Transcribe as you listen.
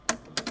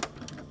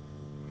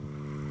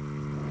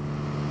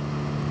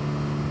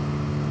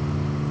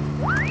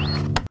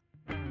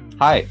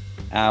Hi,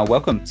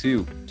 welcome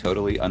to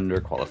Totally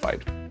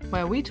Underqualified,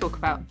 where we talk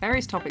about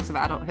various topics of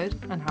adulthood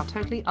and how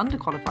totally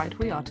underqualified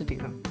we are to do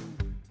them.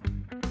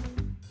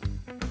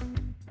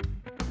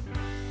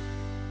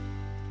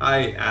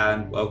 Hi,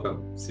 and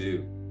welcome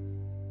to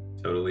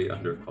Totally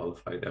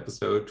Underqualified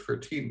episode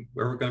 13,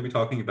 where we're going to be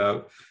talking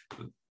about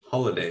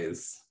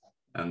holidays,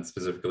 and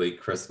specifically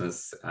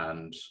Christmas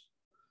and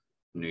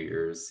New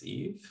Year's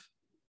Eve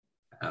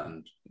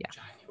and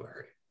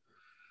January.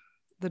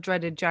 The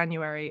dreaded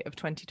January of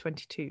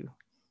 2022.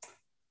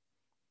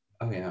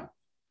 Oh yeah.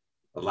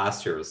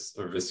 Last year was,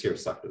 or this year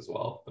sucked as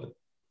well, but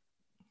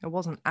it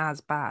wasn't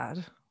as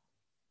bad.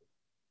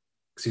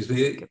 Excuse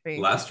me,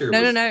 last year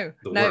was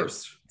the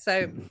worst.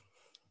 So,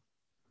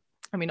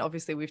 I mean,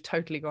 obviously we've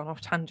totally gone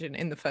off tangent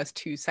in the first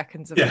 2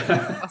 seconds of the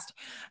podcast.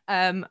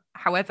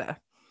 However,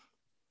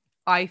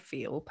 I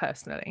feel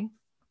personally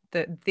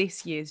that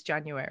this year's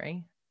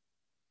January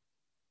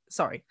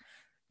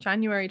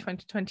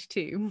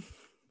 2022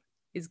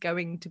 is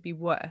going to be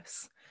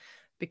worse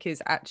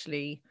because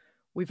actually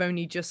we've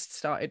only just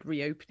started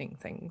reopening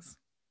things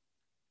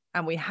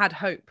and we had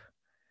hope.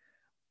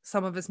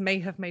 Some of us may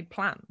have made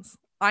plans.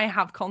 I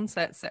have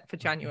concerts set for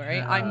January.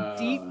 Yeah. I'm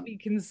deeply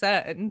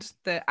concerned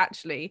that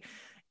actually,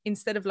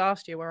 instead of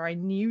last year where I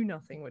knew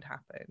nothing would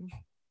happen,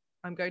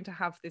 I'm going to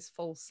have this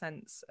false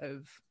sense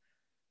of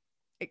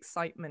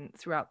excitement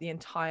throughout the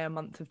entire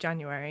month of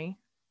January.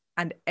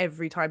 And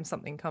every time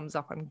something comes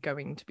up, I'm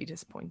going to be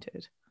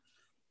disappointed.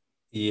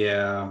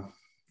 Yeah.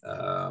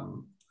 I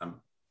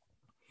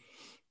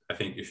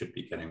think you should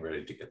be getting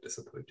ready to get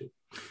disappointed.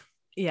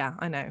 Yeah,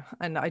 I know.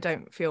 And I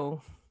don't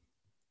feel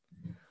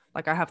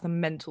like I have the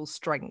mental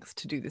strength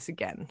to do this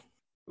again.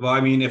 Well, I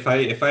mean, if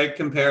I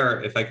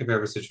compare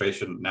the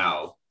situation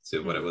now to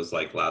what it was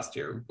like last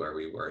year, where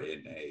we were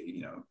in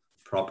a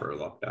proper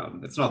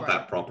lockdown, it's not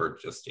that proper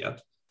just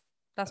yet.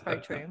 That's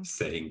very true.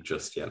 Saying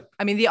just yet.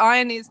 I mean, the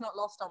irony is not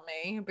lost on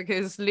me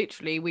because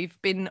literally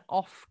we've been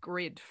off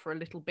grid for a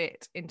little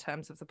bit in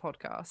terms of the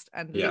podcast.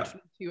 And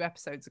literally 2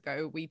 episodes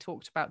ago, we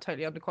talked about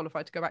Totally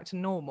Underqualified to go back to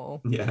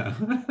normal. Yeah.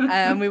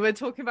 And we were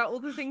talking about all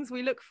the things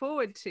we look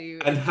forward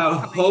to. And how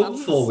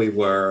hopeful we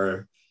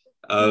were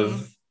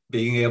of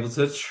being able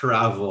to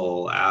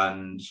travel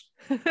and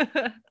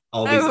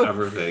all these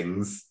other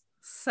things.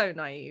 So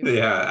naive.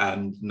 Yeah.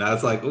 And now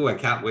it's like, oh, I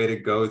can't wait to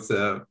go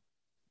to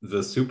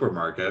the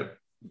supermarket.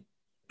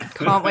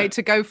 Can't wait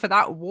to go for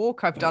that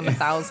walk I've done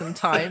 1,000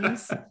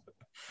 times.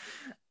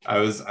 I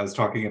was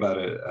talking about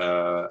it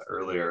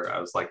earlier. I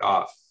was like,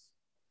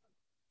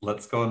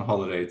 let's go on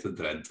holiday to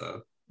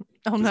Drenthe.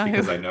 Oh no!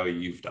 Because I know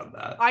you've done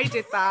that. I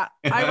did that.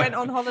 I went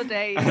on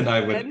holiday, and I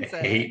would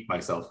hate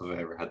myself if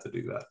I ever had to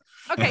do that.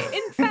 Okay,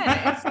 in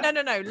fairness, no.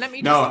 Let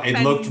me. No, it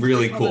looked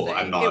really cool.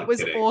 I'm not. It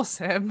was kidding.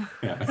 Awesome.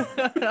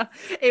 Yeah.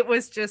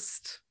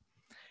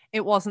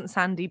 It wasn't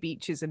sandy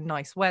beaches and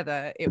nice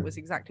weather. It was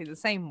exactly the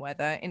same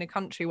weather in a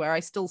country where I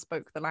still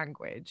spoke the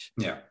language.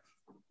 Yeah.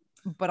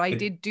 But I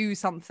did do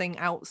something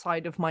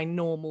outside of my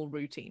normal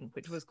routine,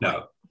 which was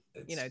quite,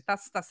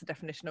 that's the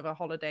definition of a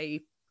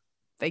holiday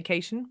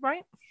vacation,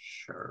 right?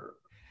 Sure.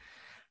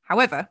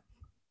 However,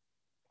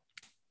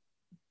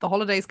 the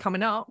holiday's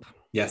coming up.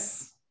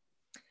 Yes.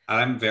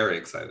 I'm very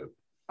excited.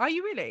 Are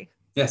you really?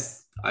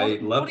 Yes.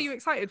 What are you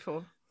excited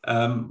for?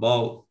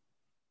 Well,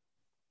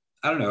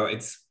 I don't know.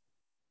 It's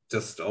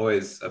just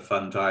always a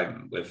fun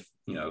time with,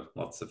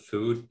 lots of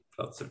food,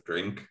 lots of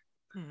drink,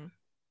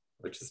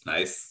 which is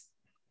nice.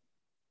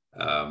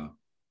 Yeah.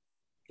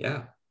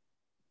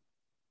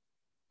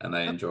 And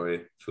I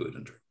enjoy food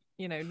and drink.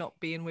 Not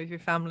being with your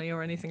family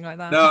or anything like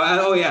that. No,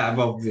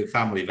 well, the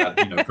family that,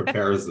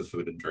 prepares the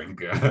food and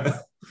drink.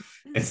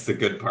 It's the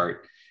good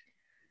part.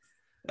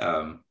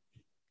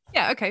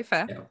 Yeah, okay,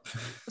 fair. Yeah.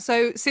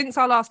 So since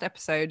our last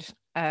episode,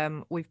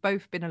 we've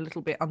both been a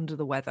little bit under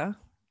the weather.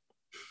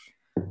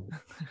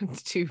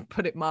 To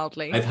put it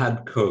mildly. I've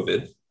had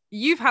COVID.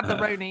 You've had the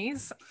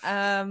Ronies.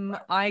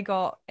 I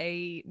got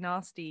a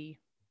nasty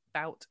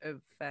bout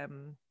of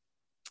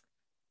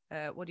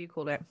what do you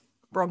call it?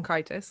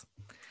 Bronchitis.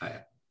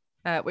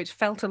 Which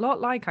felt a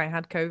lot like I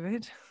had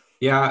COVID.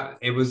 Yeah,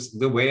 it was,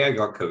 the way I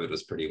got COVID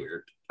was pretty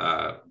weird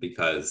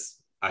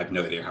because I have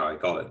no idea how I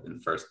got it in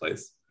the first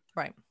place.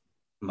 Right.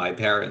 My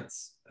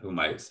parents, whom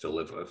I still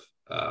live with,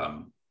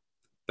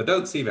 but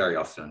don't see very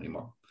often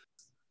anymore.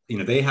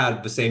 They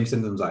had the same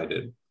symptoms I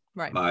did.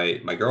 Right.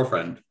 My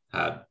girlfriend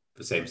had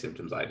the same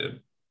symptoms I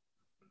did.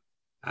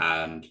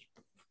 And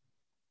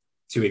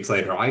 2 weeks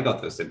later, I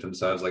got those symptoms.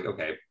 So I was like,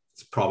 okay,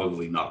 it's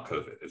probably not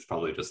COVID. It's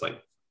probably just like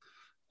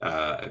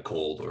a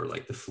cold or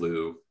like the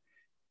flu.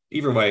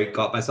 Either way,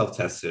 got myself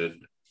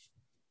tested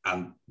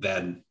and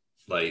then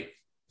sat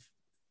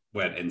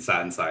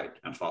inside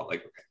and thought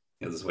like, okay,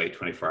 just wait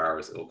 24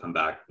 hours. It'll come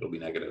back. It'll be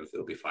negative.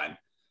 It'll be fine.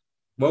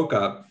 Woke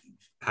up,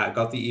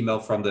 got the email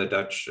from the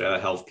Dutch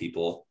health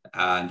people,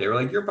 and they were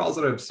like, you're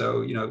positive,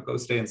 so go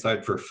stay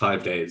inside for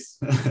 5 days.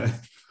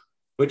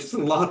 Which is a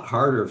lot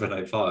harder than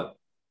I thought.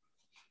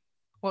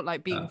 What,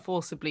 like being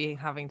forcibly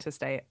having to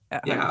stay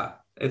at home? Yeah,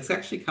 it's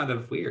actually kind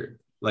of weird,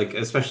 like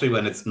especially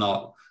when it's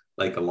not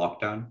like a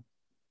lockdown.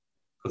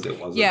 because it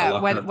wasn't a Yeah,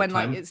 lockdown at the when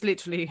like time. it's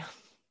literally,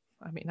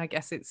 I mean, I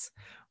guess it's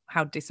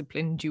how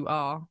disciplined you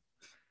are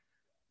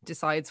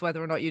decides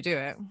whether or not you do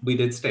it. We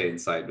did stay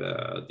inside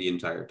the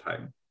entire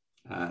time,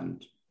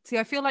 and See,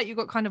 I feel like you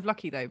got kind of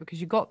lucky though, because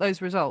you got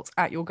those results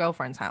at your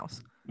girlfriend's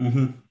house.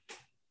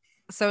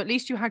 So at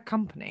least you had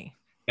company.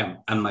 yeah,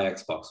 and my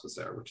Xbox was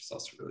there, which is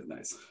also really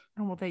nice.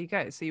 Oh, well, there you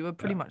go. So you were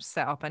pretty Yeah. much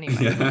set up anyway.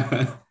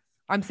 Yeah.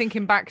 I'm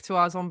thinking back to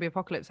our zombie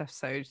apocalypse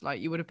episode,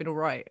 like you would have been all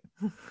right.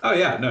 Oh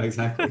yeah, no,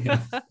 exactly.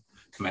 Yeah.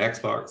 My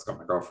Xbox, got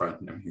my girlfriend,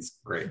 and everything's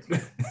great.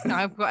 No,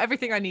 I've got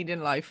everything I need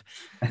in life.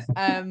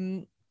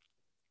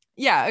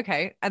 Yeah,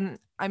 okay. And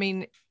I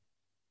mean,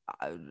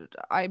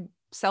 I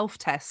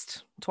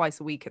self-test twice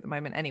a week at the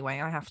moment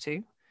anyway. I have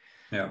to.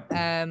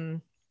 Yeah.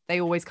 They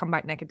always come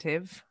back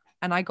negative.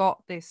 And I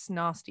got this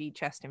nasty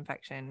chest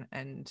infection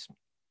and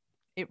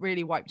it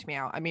really wiped me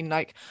out. I mean,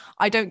 like,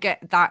 I don't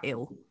get that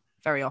ill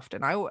very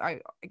often. I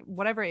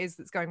whatever it is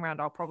that's going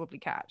around, I'll probably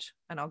catch,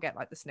 and I'll get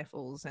like the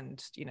sniffles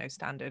and, you know,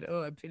 standard,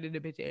 oh, I'm feeling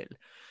a bit ill.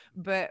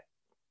 But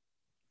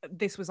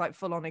this was like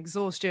full on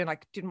exhaustion. I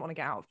didn't want to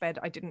get out of bed.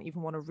 I didn't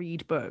even want to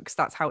read books.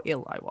 That's how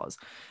ill I was.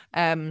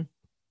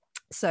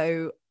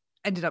 So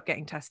ended up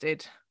getting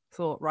tested,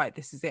 thought, right,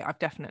 this is it. I've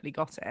definitely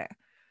got it.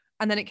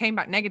 And then it came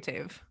back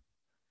negative.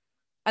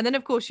 And then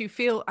of course you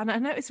feel, and I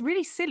know it's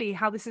really silly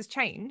how this has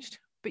changed,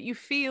 but you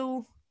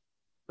feel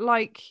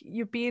like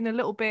you're being a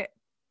little bit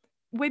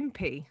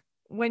wimpy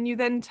when you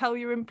then tell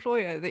your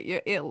employer that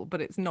you're ill,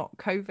 but it's not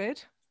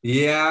COVID.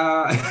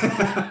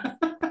 Yeah.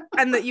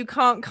 And that you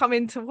can't come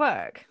into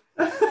work.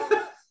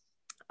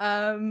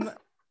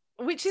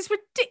 Which is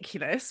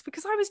ridiculous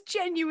because I was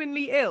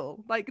genuinely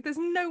ill. Like, there's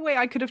no way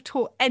I could have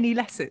taught any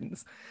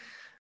lessons.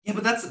 Yeah,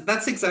 but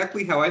that's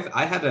exactly how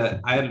I had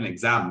an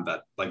exam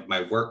that like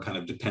my work kind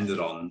of depended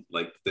on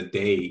like the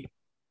day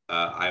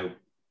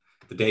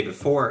the day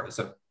before.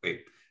 So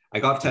wait, I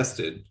got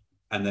tested,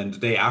 and then the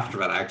day after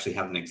that I actually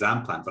had an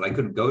exam planned, but I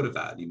couldn't go to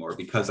that anymore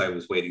because I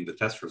was waiting the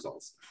test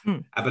results.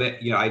 But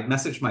I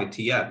messaged my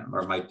TM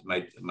or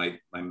my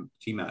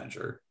team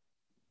manager,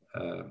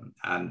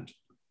 and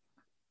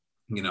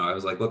I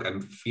was like, look, I'm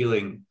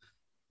feeling,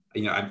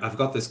 I've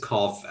got this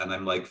cough and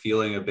I'm like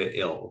feeling a bit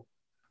ill.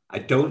 I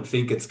don't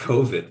think it's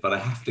COVID, but I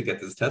have to get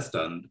this test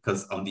done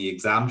because on the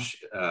exam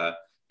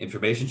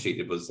information sheet,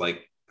 it was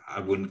like I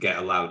wouldn't get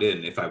allowed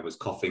in if I was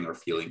coughing or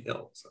feeling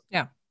ill. So.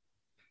 Yeah.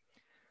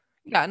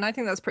 Yeah, and I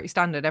think that's pretty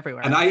standard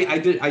everywhere. And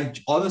I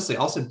honestly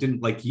also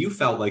didn't, like, you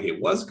felt like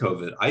it was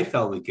COVID. I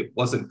felt like it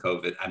wasn't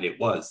COVID, and it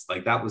was.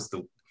 Like, that was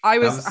the I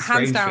was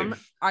hands down,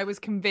 thing. I was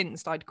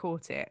convinced I'd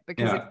caught it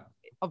because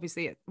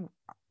obviously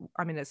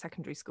I'm in a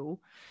secondary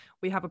school.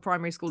 We have a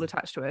primary school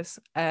attached to us.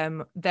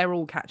 They're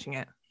all catching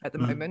it at the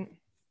moment,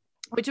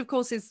 which of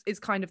course is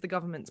kind of the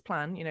government's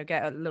plan,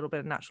 get a little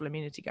bit of natural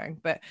immunity going,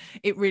 but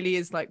it really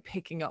is like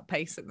picking up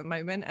pace at the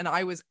moment. And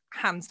I was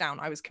hands down,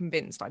 I was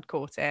convinced I'd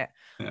caught it.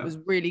 I was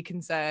really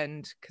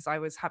concerned because I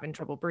was having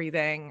trouble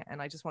breathing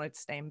and I just wanted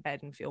to stay in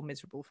bed and feel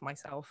miserable for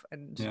myself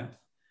and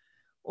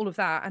all of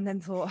that. And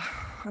then thought,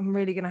 I'm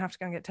really going to have to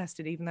go and get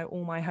tested, even though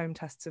all my home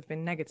tests have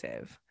been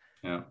negative.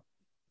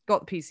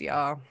 Got the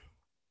PCR.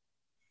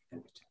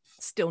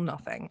 Still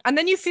nothing. And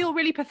then you feel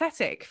really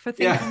pathetic for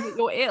thinking that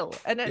you're ill.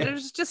 And it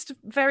was just a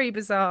very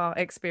bizarre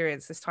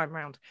experience this time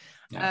around.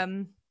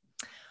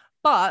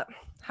 But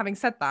having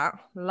said that,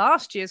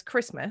 last year's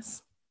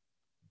Christmas,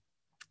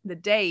 the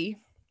day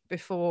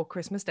before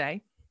Christmas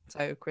Day,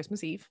 so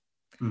Christmas Eve,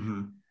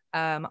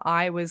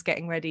 I was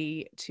getting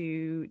ready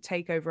to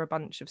take over a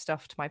bunch of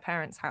stuff to my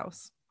parents'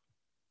 house,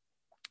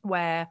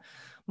 where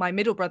my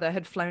middle brother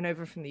had flown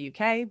over from the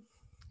UK.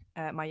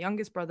 My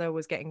youngest brother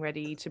was getting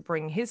ready to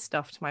bring his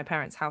stuff to my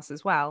parents' house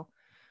as well.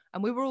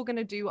 And we were all going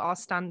to do our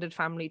standard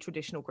family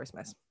traditional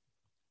Christmas,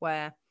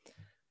 where,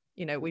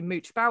 we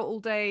mooch about all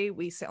day,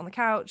 we sit on the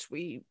couch,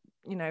 we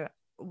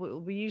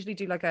usually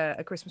do like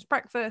a Christmas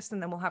breakfast,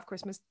 and then we'll have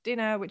Christmas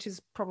dinner, which is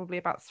probably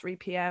about 3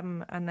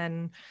 p.m. And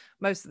then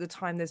most of the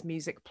time there's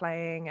music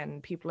playing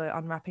and people are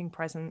unwrapping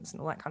presents and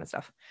all that kind of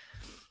stuff.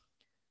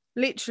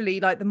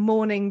 Literally, like the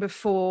morning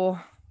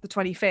before the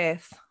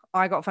 25th,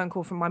 I got a phone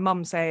call from my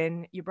mum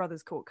saying, your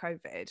brother's caught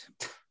COVID.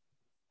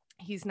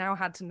 He's now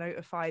had to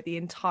notify the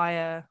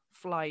entire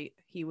flight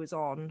he was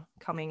on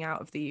coming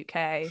out of the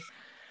UK.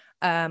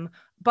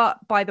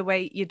 But by the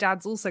way, your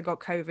dad's also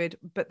got COVID,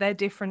 but they're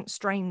different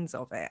strains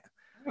of it.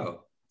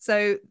 Oh.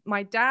 So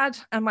my dad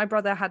and my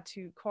brother had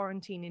to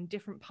quarantine in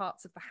different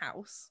parts of the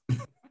house.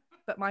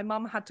 But my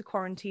mum had to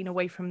quarantine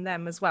away from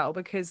them as well,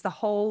 because the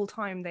whole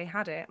time they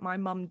had it, my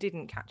mum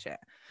didn't catch it.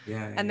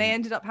 And they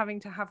ended up having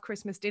to have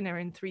Christmas dinner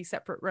in 3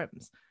 separate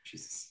rooms.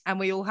 Jesus. And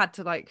we all had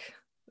to like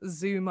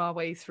Zoom our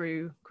way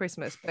through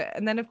Christmas.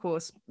 And then, of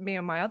course, me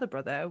and my other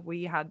brother,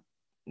 we had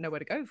nowhere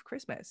to go for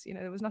Christmas.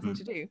 There was nothing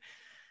to do.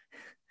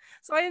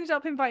 So I ended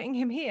up inviting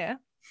him here.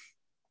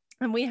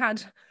 And we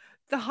had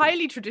the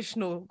highly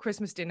traditional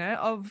Christmas dinner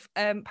of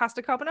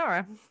pasta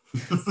carbonara.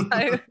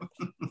 So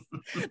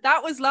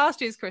that was last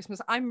year's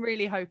Christmas. I'm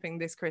really hoping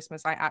this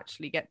Christmas I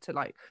actually get to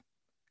like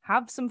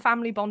have some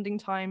family bonding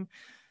time.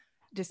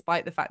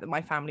 despite the fact that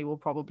my family will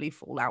probably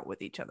fall out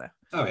with each other.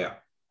 Oh yeah.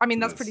 I mean,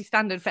 that's pretty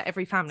standard for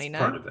every family, it's no?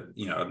 part of it,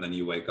 and then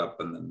you wake up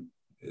and then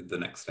the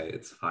next day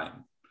it's fine.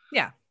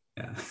 Yeah.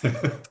 Yeah.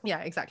 Yeah,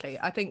 exactly.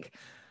 I think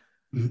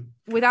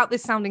without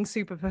this sounding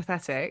super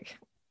pathetic,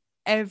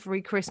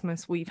 every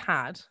Christmas we've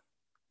had,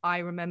 I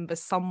remember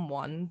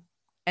someone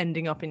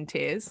ending up in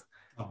tears.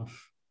 Oh.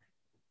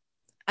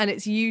 And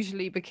it's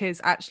usually because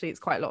actually it's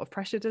quite a lot of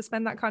pressure to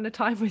spend that kind of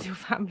time with your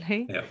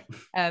family.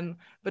 Yeah.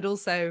 But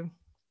also,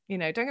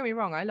 don't get me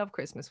wrong, I love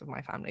Christmas with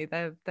my family.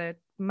 They're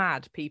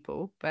mad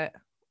people, but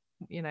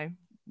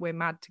we're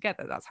mad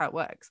together. That's how it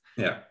works.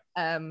 Yeah.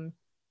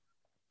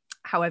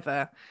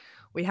 However,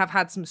 we have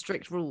had some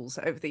strict rules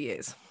over the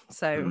years.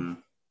 So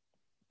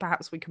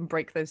perhaps we can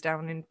break those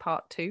down in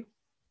part 2.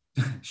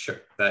 Sure.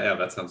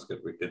 That sounds good.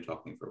 We've been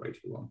talking for way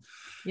too long.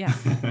 Yeah.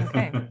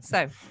 Okay.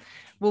 So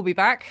we'll be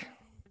back.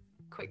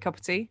 Quick cup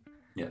of tea.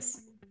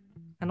 Yes.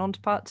 And on to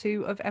part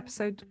 2 of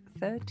episode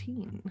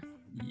 13.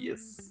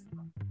 Yes.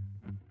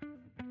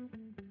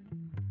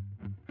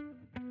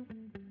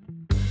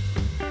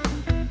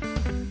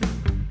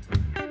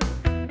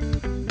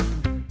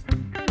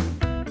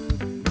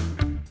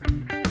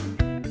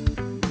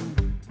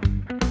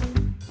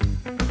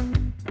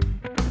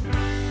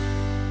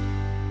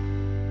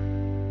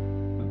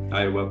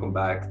 Hi, welcome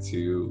back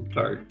to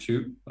part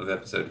 2 of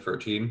episode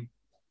 13,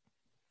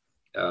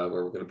 where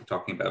we're going to be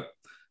talking about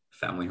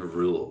family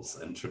rules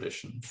and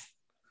traditions.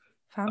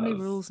 Family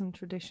rules and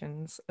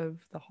traditions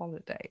of the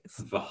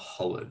holidays. The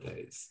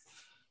holidays.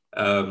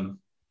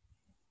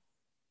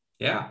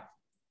 Yeah.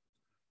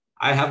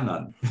 I have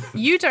none.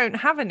 You don't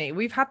have any.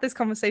 We've had this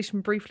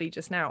conversation briefly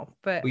just now,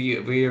 but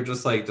we are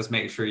just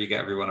make sure you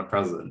get everyone a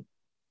present.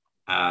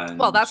 And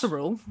well, that's a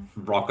rule.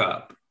 Rock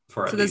up.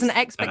 So there's an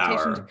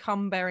expectation to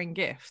come bearing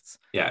gifts.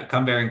 Yeah,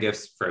 come bearing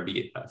gifts for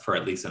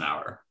at least an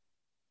hour.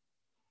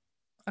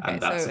 Okay,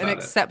 so an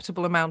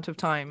acceptable amount of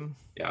time.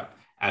 Yeah,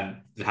 and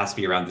it has to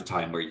be around the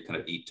time where you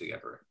kind of eat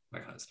together,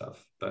 that kind of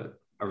stuff.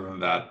 But other than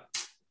that,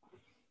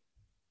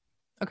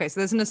 okay, so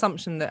there's an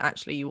assumption that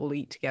actually you will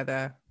eat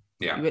together.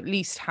 Yeah, you at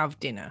least have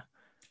dinner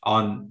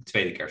on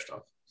Tweede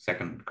Kerstdag,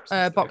 second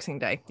Christmas day. Boxing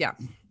Day. Yeah,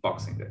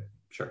 Boxing Day.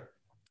 Sure.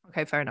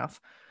 Okay, fair enough.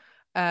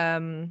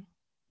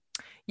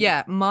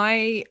 Yeah,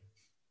 my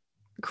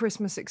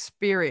Christmas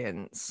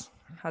experience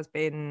has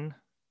been,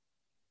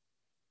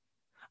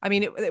 I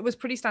mean, it was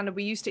pretty standard.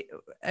 We used to,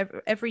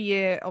 every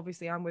year,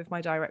 obviously, I'm with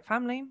my direct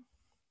family.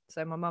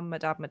 So my mum, my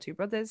dad, my 2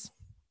 brothers.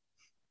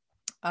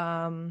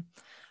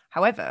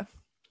 However,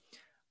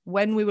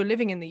 when we were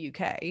living in the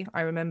UK,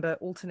 I remember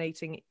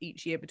alternating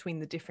each year between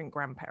the different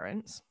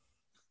grandparents.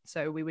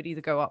 So we would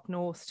either go up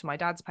north to my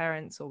dad's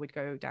parents or we'd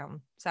go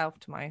down south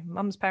to my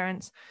mum's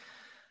parents.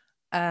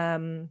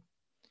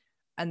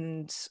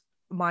 And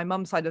my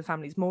mum's side of the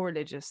family is more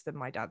religious than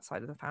my dad's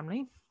side of the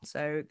family.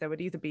 So there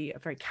would either be a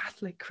very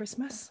Catholic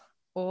Christmas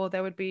or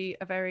there would be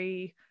a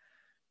very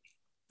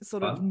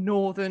sort of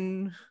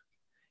northern,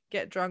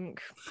 get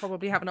drunk,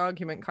 probably have an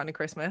argument kind of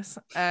Christmas.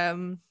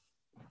 And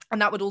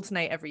that would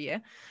alternate every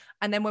year.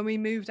 And then when we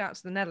moved out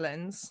to the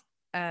Netherlands,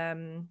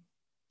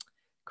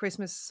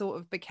 Christmas sort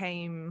of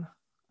became,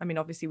 I mean,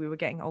 obviously we were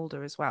getting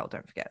older as well,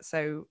 don't forget.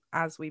 So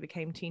as we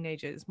became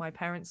teenagers, my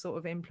parents sort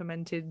of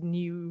implemented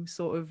new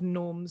sort of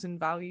norms and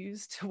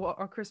values to what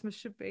our Christmas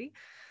should be.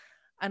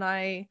 And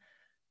I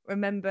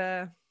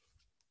remember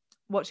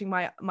watching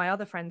my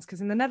other friends,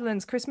 because in the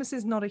Netherlands, Christmas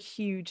is not a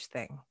huge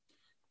thing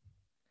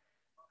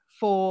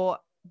for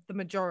the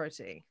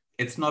majority.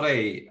 It's not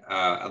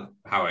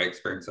how I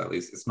experience it, at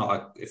least. It's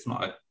not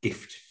a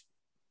gift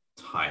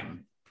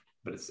time.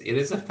 But it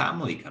is a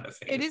family kind of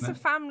thing. It is a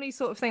family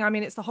sort of thing. I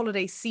mean, it's the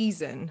holiday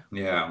season.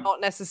 Yeah. Not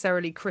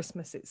necessarily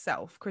Christmas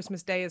itself.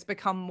 Christmas Day has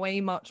become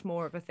way much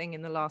more of a thing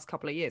in the last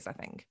couple of years, I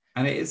think.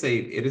 And it is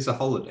a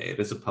holiday. It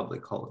is a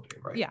public holiday,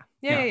 right?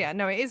 Yeah.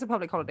 No, it is a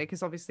public holiday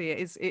because obviously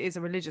it is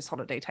a religious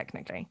holiday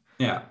technically.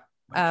 Yeah.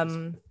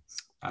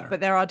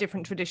 But there are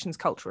different traditions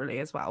culturally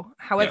as well.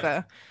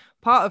 However,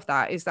 part of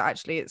that is that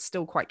actually it's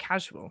still quite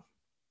casual.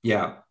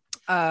 Yeah.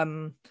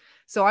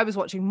 So I was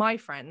watching my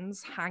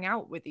friends hang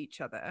out with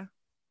each other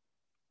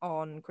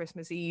on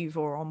Christmas Eve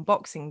or on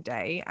Boxing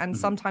Day, and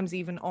sometimes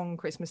even on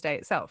Christmas Day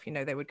itself. You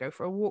know, they would go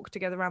for a walk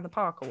together around the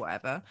park or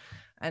whatever.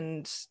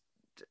 And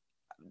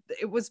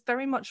it was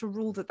very much a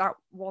rule that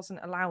wasn't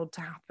allowed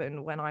to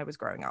happen when I was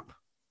growing up.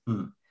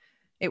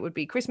 It would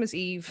be Christmas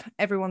Eve,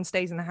 everyone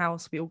stays in the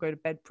house, we all go to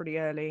bed pretty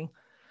early.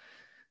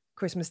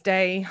 Christmas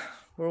Day,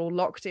 we're all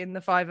locked in, the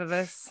 5 of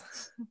us.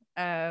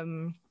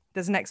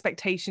 There's an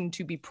expectation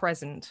to be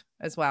present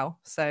as well.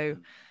 So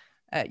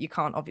you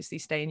can't obviously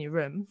stay in your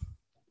room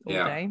all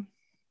day.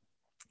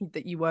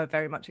 That you were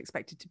very much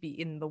expected to be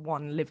in the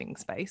one living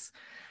space.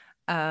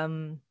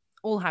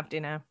 All have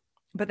dinner.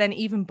 But then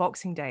even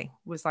Boxing Day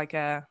was like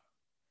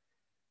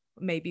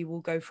maybe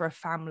we'll go for a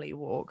family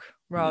walk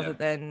rather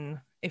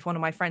than if one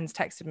of my friends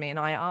texted me and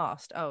I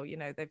asked, oh, you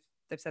know, they've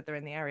said they're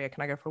in the area,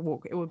 can I go for a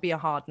walk? It would be a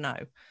hard no.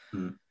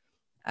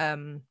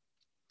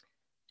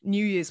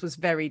 New Year's was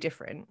very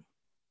different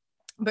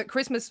But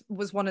Christmas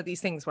was one of these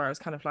things where I was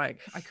kind of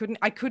like, I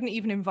couldn't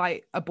even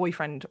invite a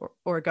boyfriend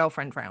or a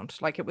girlfriend round.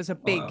 Like it was a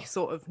big Wow.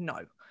 sort of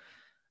no.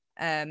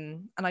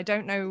 And I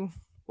don't know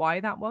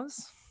why that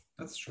was.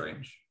 That's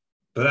strange.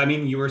 But I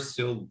mean, you were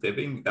still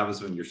living. That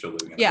was when you're still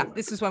living. Yeah,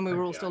 this is when we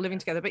were all Yeah, still living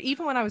together. But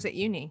even when I was at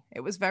uni,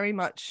 it was very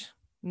much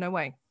no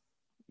way.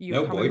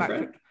 You're no coming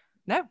boyfriend?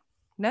 back.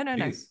 No.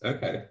 Jeez.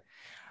 Okay.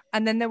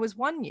 And then there was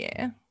one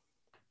year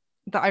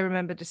that I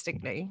remember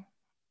distinctly,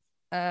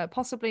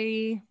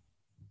 possibly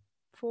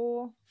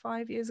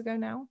 4-5 years ago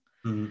now,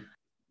 Mhm.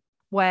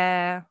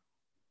 where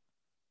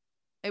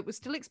it was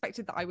still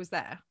expected that I was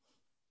there.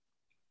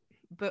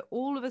 But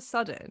all of a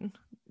sudden,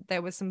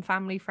 there were some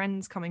family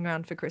friends coming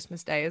around for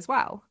Christmas Day as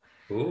well.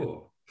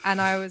 Ooh. And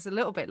I was a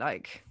little bit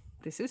like,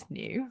 this is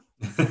new.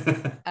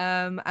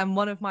 And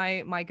one of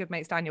my good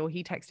mates, Daniel,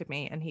 he texted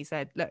me and he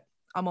said, look,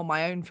 I'm on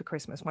my own for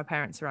Christmas. My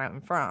parents are out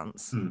in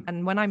France.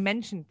 And when I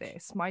mentioned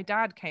this, my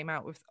dad came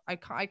out with,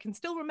 I can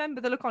still remember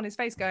the look on his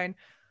face going,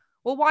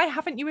 well, why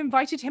haven't you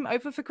invited him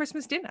over for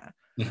Christmas dinner?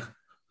 Yeah.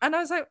 And I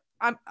was like,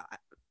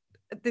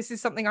 this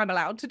is something I'm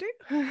allowed to do.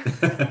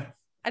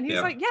 And he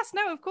was like, yes,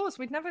 no, of course.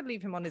 We'd never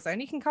leave him on his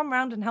own. He can come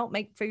around and help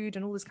make food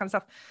and all this kind of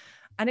stuff.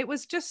 And it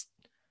was just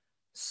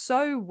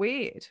so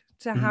weird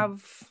to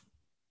have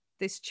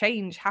this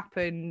change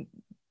happen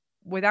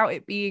without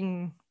it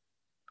being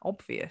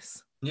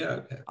obvious. Yeah.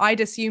 Okay. I'd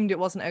assumed it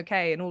wasn't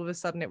okay. And all of a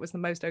sudden it was the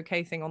most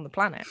okay thing on the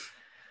planet.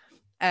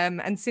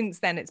 And since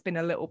then, it's been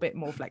a little bit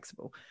more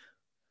flexible.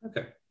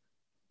 Okay.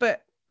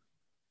 But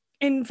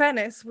in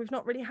Venice, we've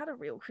not really had a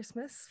real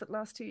Christmas for the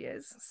last 2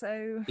 years.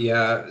 So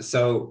yeah.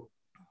 So,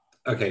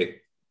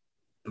 okay.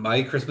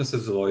 My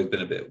Christmases have always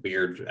been a bit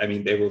weird. I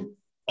mean, they were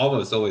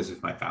almost always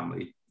with my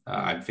family.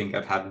 I think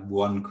I've had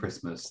one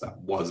Christmas that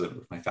wasn't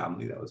with my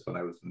family. That was when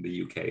I was in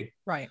the UK.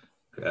 Right.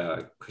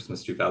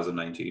 Christmas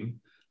 2019.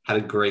 Had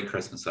a great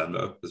Christmas then,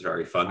 though. It was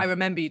very fun. I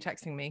remember you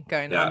texting me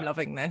going, I'm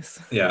loving this.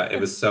 Yeah, it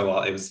was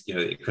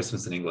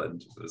Christmas in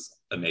England. It was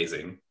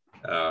amazing.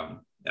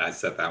 I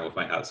sat down with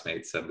my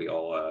housemates and we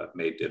all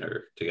made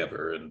dinner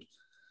together, and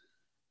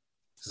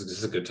this is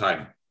just a good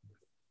time.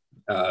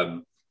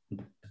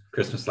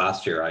 Christmas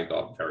last year, I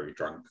got very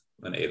drunk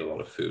and ate a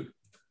lot of food.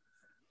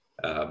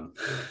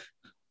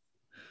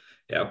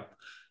 Yeah.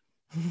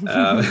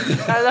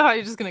 I love how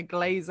you're just going to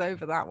glaze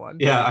over that one.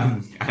 Yeah,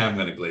 I am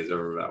going to glaze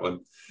over that one.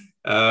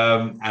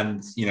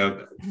 And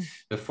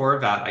before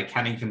that, I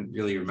can't even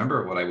really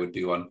remember what I would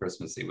do on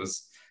Christmas. It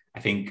was, I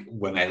think,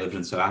 when I lived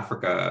in South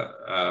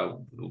Africa,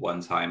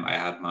 one time I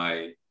had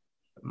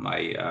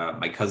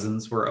my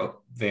cousins were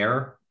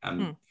there,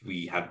 and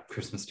we had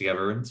Christmas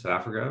together in South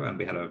Africa, and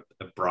we had a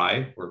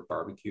braai or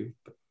barbecue,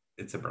 but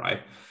it's a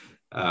braai.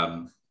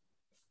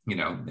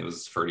 It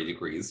was 30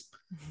 degrees.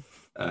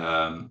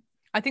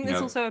 I think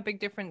there's also a big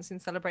difference in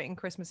celebrating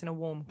Christmas in a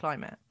warm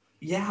climate.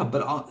 Yeah,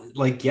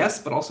 but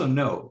yes, but also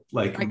no.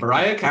 Like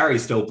Mariah Carey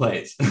still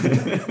plays.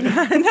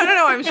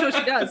 No, I'm sure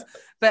she does.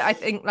 But I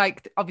think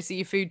obviously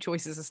your food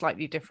choices are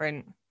slightly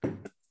different.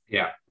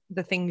 Yeah.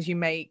 The things you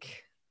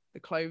make,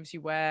 the clothes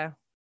you wear.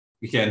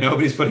 Yeah,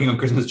 nobody's putting on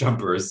Christmas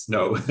jumpers.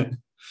 No.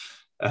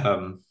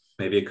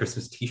 Maybe a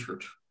Christmas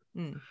t-shirt.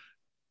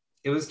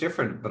 It was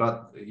different,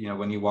 but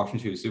when you walked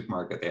into a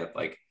supermarket, they had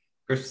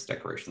Christmas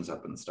decorations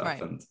up and stuff,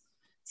 right, and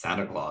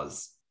Santa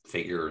Claus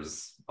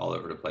figures all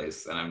over the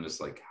place, and I'm just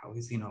like, how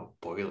is he not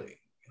boiling?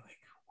 You're like,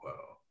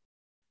 whoa.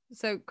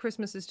 So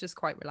Christmas is just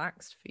quite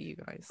relaxed for you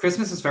guys.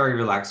 Christmas is very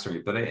relaxed for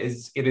me, but it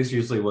is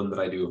usually one that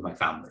I do with my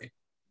family.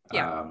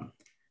 Yeah.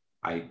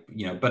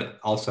 But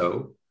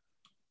also,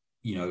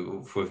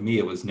 with me,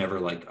 it was never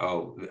like,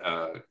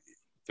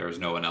 there's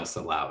no one else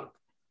allowed,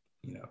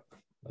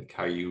 like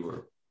how you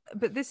were.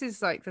 But this is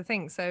the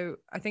thing. So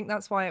I think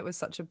that's why it was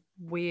such a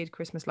weird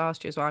Christmas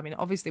last year as well. I mean,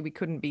 obviously we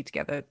couldn't be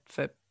together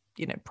for,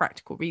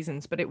 practical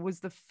reasons, but it was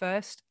the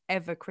first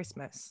ever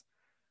Christmas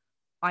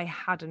I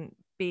hadn't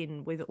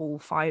been with all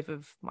 5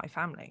 of my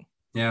family.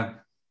 Yeah.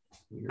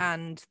 Weird.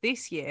 And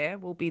this year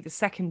will be the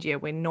second year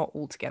we're not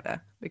all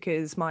together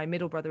because my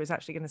middle brother is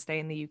actually going to stay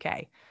in the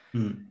UK.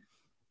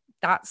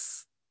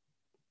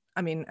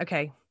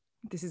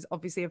 This is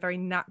obviously a very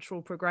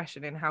natural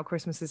progression in how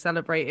Christmas is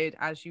celebrated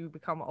as you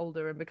become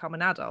older and become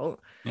an adult.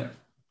 Yeah.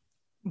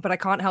 But I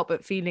can't help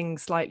but feeling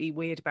slightly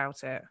weird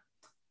about it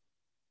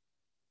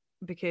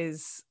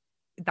because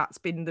that's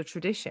been the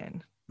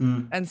tradition.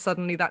 And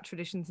suddenly that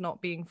tradition's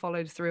not being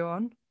followed through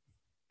on.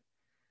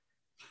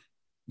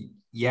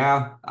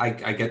 Yeah, I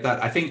get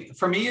that. I think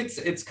for me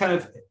it's kind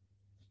of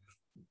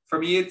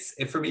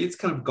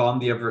gone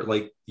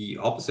the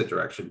opposite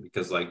direction,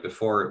 because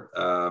before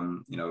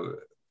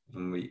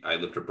when I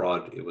lived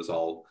abroad, it was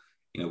all,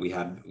 we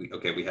had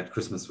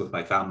Christmas with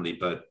my family,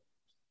 but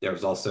there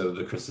was also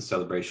the Christmas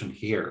celebration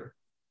here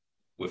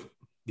with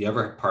the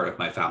other part of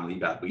my family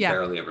that we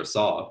barely ever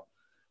saw.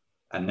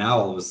 And now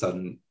all of a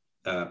sudden,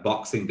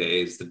 Boxing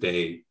Day is the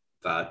day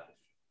that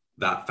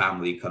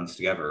family comes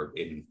together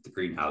in the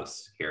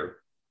greenhouse here.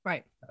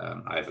 Right.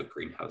 I have a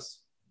greenhouse.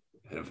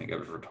 I don't think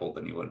I've ever told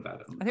anyone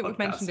about it. I think we've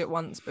mentioned it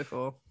once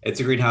before. It's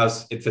a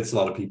greenhouse. It fits a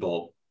lot of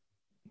people.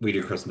 we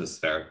do Christmas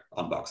there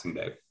on Boxing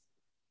Day.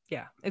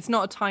 Yeah, it's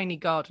not a tiny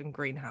garden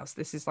greenhouse.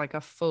 This is like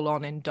a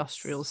full-on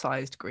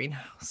industrial-sized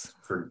greenhouse.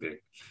 Pretty big.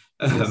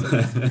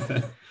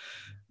 Awesome.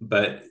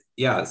 But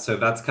yeah, so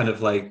that's kind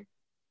of like,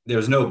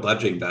 there's no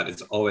budging that.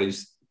 It's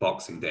always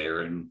Boxing Day,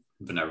 or in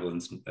the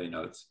Netherlands,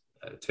 it's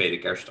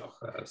Tweede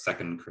Kerstdag,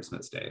 second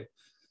Christmas Day.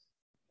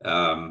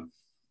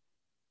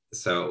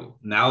 So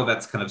now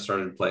that's kind of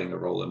started playing a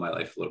role in my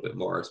life a little bit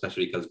more,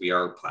 especially because we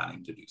are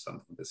planning to do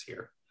something this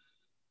year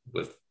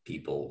with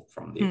people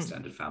from the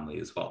extended family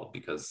as well,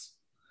 because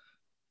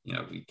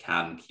we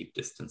can keep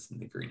distance in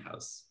the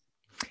greenhouse.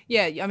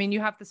 Yeah, I mean, you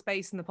have the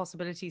space and the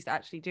possibilities to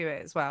actually do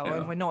it as well. Yeah.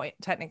 And we're not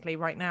technically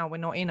right now, we're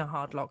not in a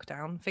hard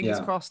lockdown. Fingers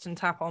crossed and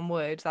tap on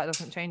wood, that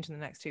doesn't change in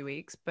the next 2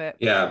 weeks. But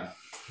yeah,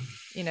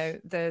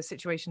 the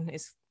situation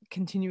is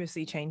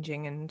continuously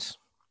changing and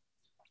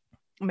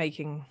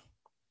making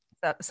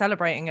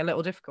celebrating a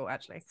little difficult,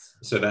 actually.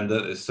 So then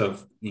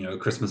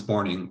Christmas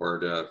morning, or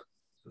the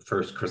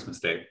first Christmas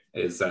Day,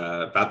 is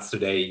that's the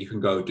day you can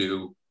go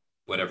do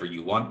whatever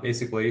you want,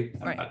 basically.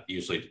 And that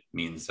usually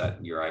means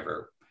that you're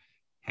either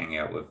hanging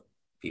out with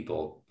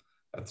people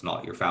that's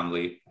not your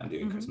family and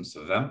doing Christmas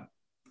with them,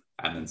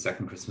 and then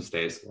second Christmas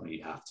Day is when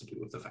you have to do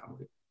with the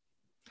family.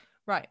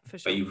 Right, for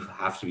sure. But you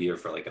have to be here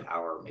for like an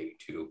hour, maybe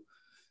 2.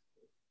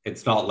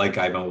 It's not like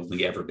I've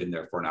only ever been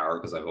there for an hour,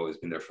 because I've always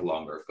been there for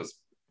longer, because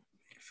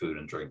food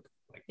and drink,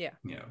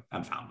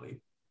 and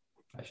family,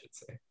 I should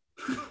say.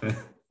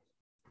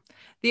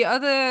 The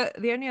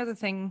only other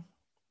thing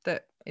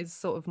that is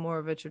sort of more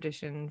of a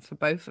tradition for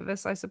both of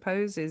us, I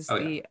suppose, is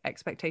the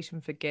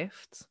expectation for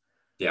gifts.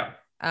 Yeah.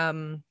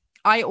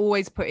 I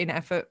always put in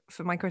effort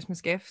for my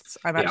Christmas gifts.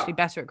 I'm actually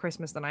better at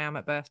Christmas than I am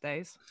at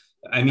birthdays.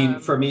 I mean,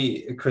 for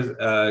me,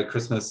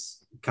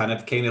 Christmas kind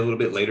of came a little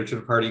bit later to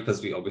the party,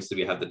 because we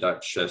had the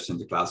Dutch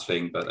Sinterklaas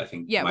thing, but I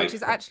think which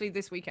is actually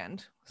this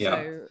weekend.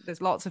 So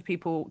there's lots of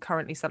people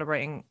currently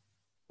celebrating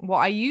what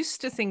I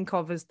used to think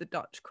of as the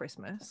Dutch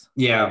Christmas.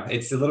 Yeah,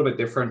 it's a little bit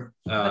different.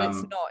 But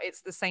it's not.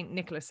 It's the St.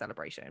 Nicholas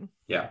celebration.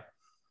 Yeah.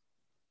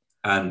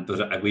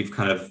 But we've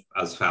kind of,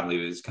 as family,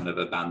 we've kind of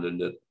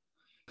abandoned it.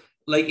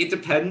 Like, it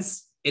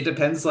depends. It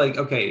depends. Like,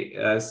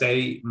 okay,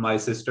 say my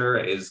sister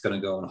is going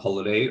to go on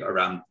holiday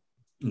around,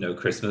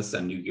 Christmas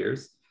and New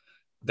Year's.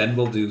 Then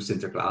we'll do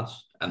Sinterklaas,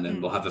 and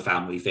then we'll have a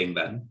family thing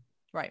then.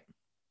 Right.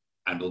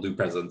 And we'll do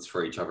presents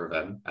for each other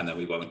then, and then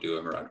we won't do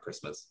them around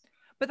Christmas.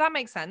 But that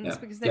makes sense,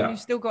 because then you've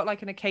still got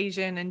like an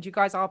occasion, and you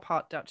guys are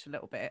part Dutch a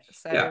little bit.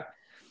 So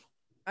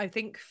I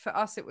think for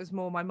us, it was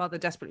more my mother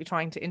desperately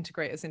trying to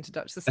integrate us into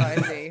Dutch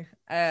society.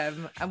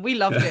 And we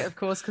loved it, of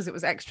course, because it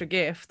was extra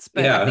gifts.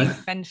 But I think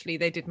eventually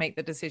they did make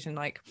the decision,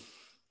 like,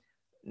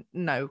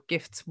 no,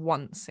 gifts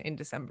once in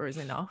December is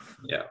enough.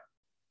 Yeah.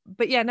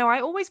 But yeah, no,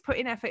 I always put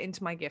in effort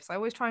into my gifts. I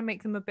always try and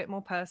make them a bit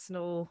more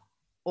personal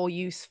or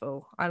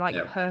useful. I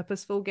like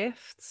purposeful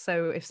gifts.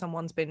 So if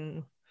someone's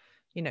been,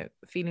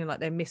 feeling like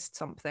they missed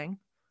something,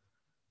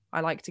 I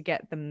like to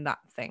get them that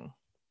thing.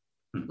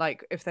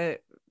 Like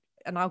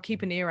and I'll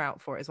keep an ear out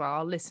for it as well.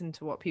 I'll listen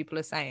to what people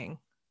are saying.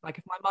 Like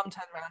if my mum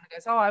turns around and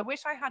goes, "Oh, I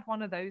wish I had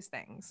one of those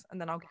things," and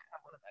then I'll get her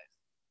one of those.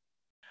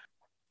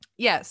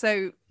 Yeah,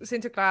 so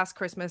Sinterklaas,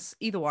 Christmas,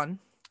 either one.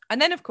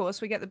 And then, of course,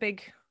 we get the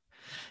big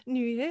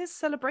New Year's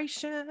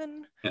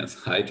celebration. Yes,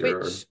 hide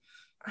your,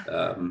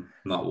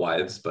 not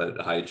wives, but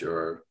hide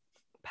your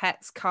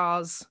pets,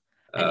 cars,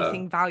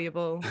 anything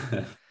valuable.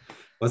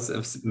 What's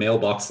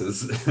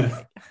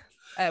mailboxes?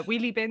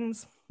 Wheelie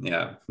bins.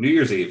 Yeah, New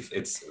Year's Eve.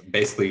 It's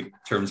basically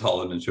turns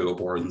Holland into a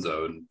war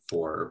zone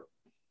for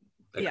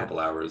a couple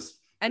hours.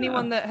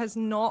 Anyone that has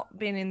not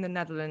been in the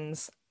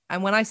Netherlands,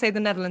 and when I say the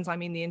Netherlands, I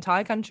mean the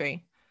entire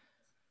country.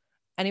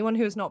 Anyone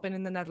who has not been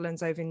in the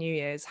Netherlands over New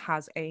Year's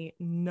has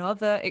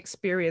another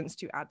experience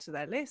to add to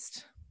their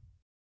list.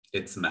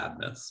 It's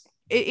madness.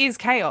 It is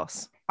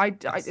chaos.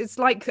 It's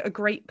like a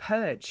great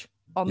purge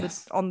on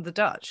the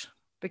Dutch,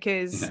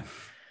 because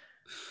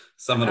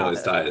someone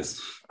always dies.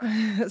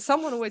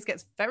 Someone always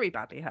gets very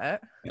badly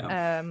hurt.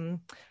 Yeah.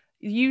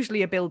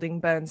 Usually a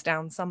building burns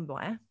down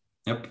somewhere.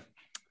 Yep.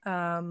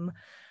 And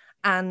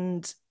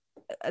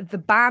the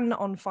ban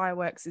on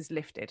fireworks is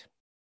lifted.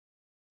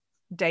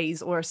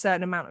 Days or a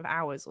certain amount of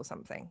hours or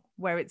something,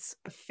 where it's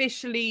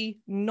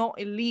officially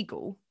not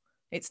illegal,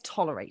 it's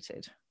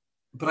tolerated.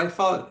 But I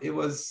thought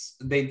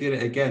they did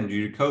it again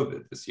due to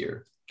COVID this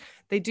year.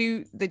 They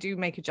do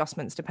make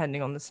adjustments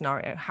depending on the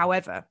scenario.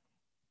 However,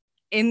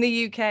 in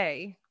the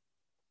UK,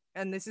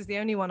 and this is the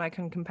only one I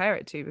can compare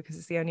it to because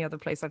it's the only other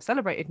place I've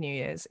celebrated New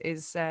Year's,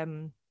 is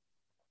in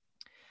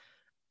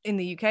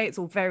the UK, it's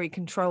all very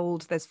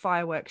controlled. There's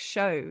fireworks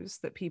shows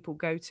that people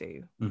go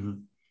to. Mm-hmm.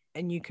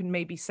 And you can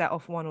maybe set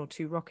off 1 or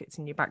 2 rockets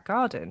in your back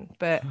garden.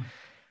 But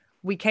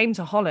we came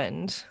to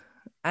Holland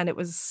and it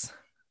was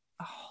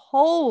a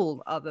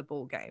whole other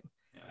ball game.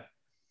 Yeah.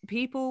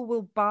 People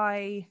will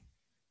buy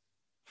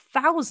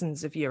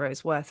thousands of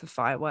euros worth of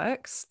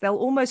fireworks. They'll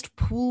almost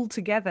pool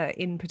together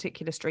in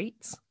particular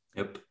streets.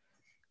 Yep.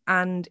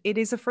 And it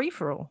is a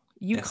free-for-all.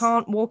 You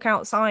can't walk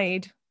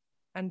outside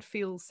and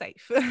feel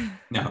safe.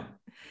 No.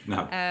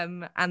 No.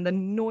 And the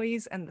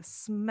noise and the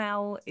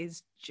smell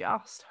is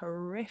just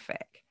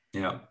horrific.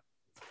 Yeah.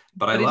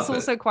 But I But love it's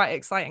also it. quite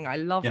exciting. I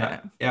love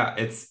Yeah.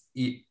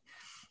 it.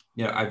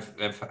 Yeah.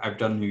 I've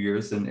done New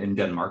Year's in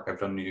Denmark. I've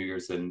done New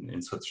Year's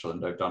in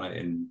Switzerland. I've done it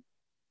in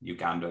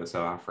Uganda,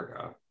 South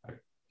Africa.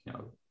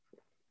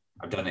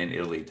 I've done it in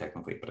Italy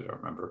technically, but I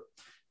don't remember.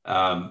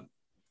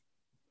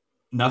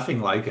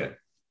 Nothing like it.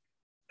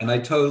 And I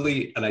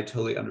totally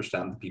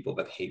understand the people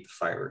that hate the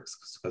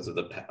fireworks because of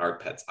our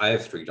pets. I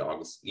have 3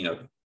 dogs.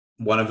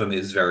 One of them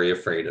is very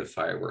afraid of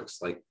fireworks.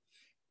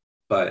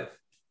 But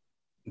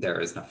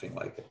there is nothing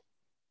like it.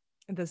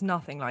 There's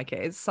nothing like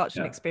it. It's such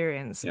an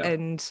experience. Yeah.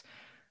 And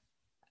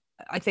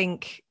I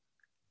think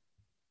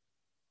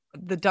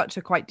the Dutch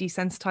are quite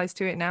desensitized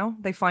to it now.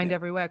 They find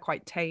everywhere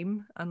quite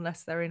tame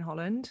unless they're in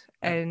Holland.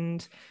 Yeah.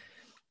 And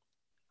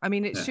I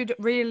mean, it should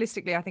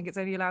realistically, I think it's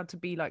only allowed to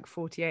be like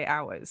 48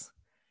 hours.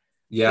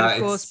 Yeah. But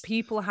of course,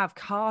 people have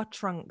car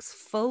trunks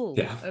full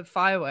of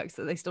fireworks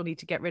that they still need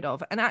to get rid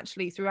of. And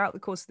actually, throughout the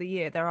course of the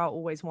year, there are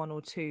always 1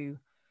 or 2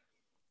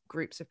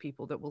 groups of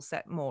people that will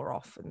set more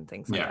off and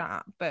things like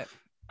that. But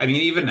I mean,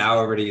 even now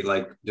already,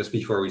 like just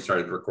before we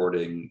started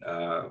recording,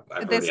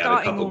 they're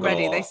starting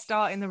already. They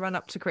start in the run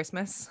up to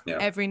Christmas. Yeah.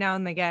 Every now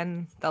and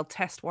again, they'll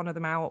test one of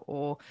them out,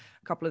 or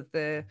a couple of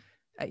the,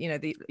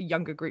 the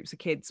younger groups of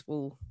kids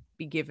will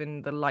be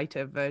given the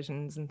lighter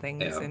versions and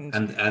things. Yeah.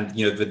 And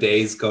the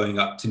days going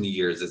up to New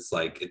Year's, it's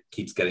like it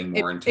keeps getting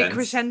more intense. It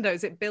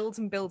crescendos. It builds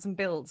and builds and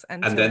builds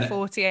until then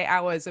 48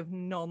 hours of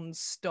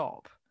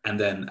non-stop. And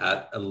then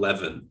at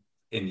 11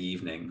 in the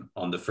evening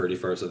on the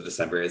 31st of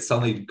December, it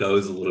suddenly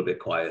goes a little bit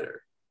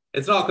quieter.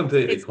 It's not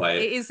completely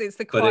quiet. It is. It's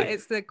the quiet.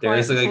 It's the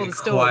quiet before the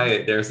storm.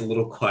 Quiet. There's a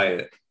little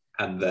quiet,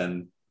 and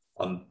then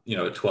on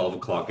at 12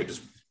 o'clock, it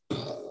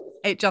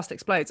just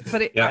explodes.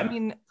 But I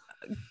mean,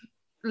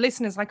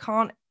 listeners, I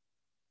can't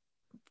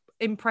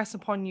impress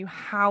upon you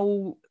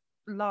how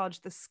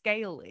large the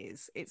scale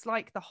is. It's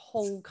like the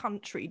whole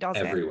country does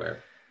it.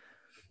 Everywhere.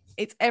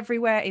 It's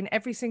everywhere, in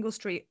every single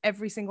street.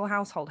 Every single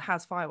household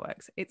has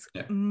fireworks. It's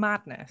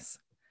madness.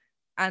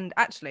 And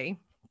actually,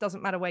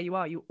 doesn't matter where you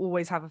are, you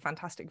always have a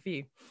fantastic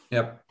view.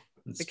 Yep.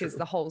 Because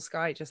the whole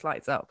sky just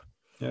lights up.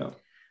 Yeah.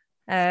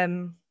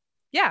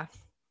 Yeah.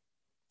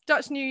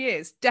 Dutch New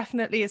Year's,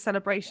 definitely a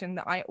celebration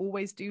that I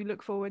always do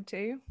look forward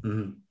to.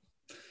 Mm-hmm.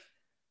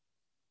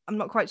 I'm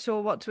not quite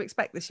sure what to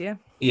expect this year.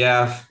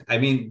 Yeah, I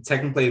mean,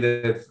 technically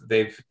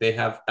they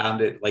have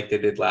banned it like they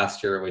did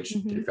last year, which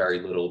did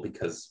very little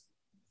because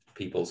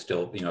people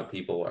still,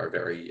 people are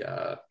very.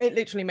 It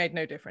literally made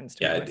no difference.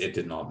 It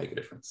did not make a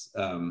difference.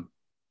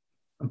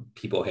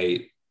 People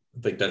hate,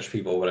 like Dutch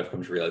people. What I've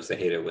come to realize, they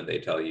hate it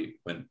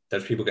when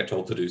Dutch people get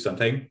told to do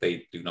something,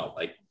 they do not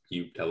like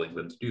you telling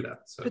them to do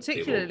that. So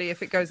particularly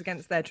if it goes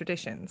against their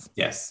traditions.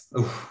 Yes.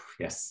 Oh,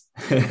 yes.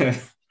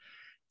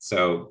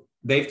 So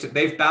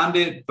they've banned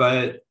it,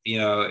 but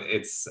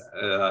it's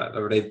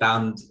or they've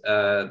banned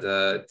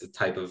the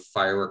type of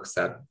fireworks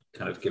that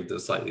kind of give the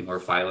slightly more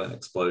violent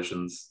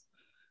explosions.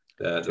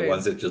 The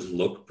ones that just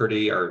look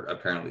pretty are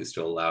apparently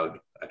still allowed.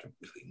 I don't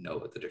really know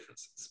what the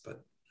difference is,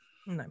 but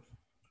no.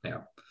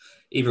 Yeah.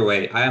 Either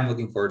way, I am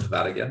looking forward to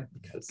that again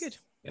because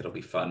it'll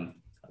be fun.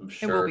 I'm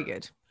sure it will be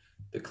good.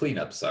 The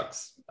cleanup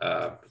sucks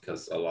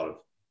because a lot of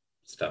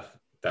stuff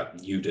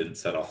that you didn't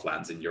set off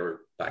lands in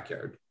your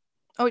backyard.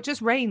 Oh, it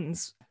just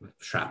rains.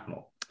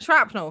 Shrapnel.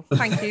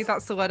 Thank you.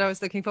 That's the word I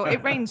was looking for.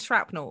 It rains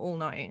shrapnel all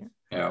night.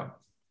 Yeah.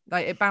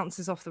 Like it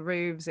bounces off the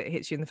roofs, it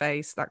hits you in the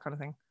face, that kind of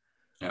thing.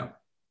 Yeah.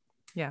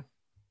 Yeah.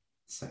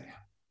 So,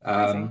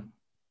 I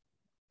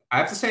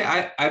have to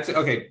say,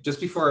 okay, just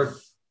before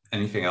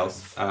anything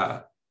else,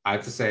 I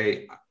have to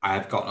say I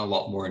have gotten a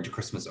lot more into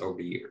Christmas over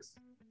the years.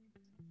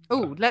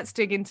 Oh, let's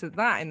dig into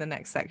that in the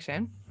next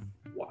section.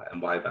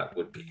 Why that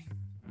would be.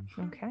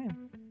 Okay.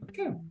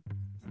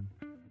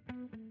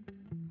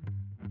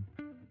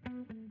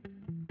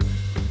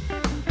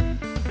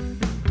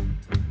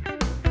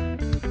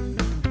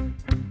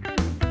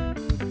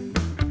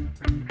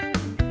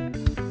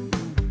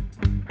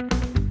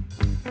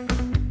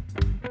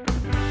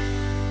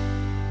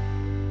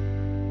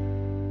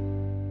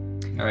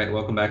 All right,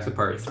 welcome back to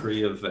part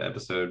 3 of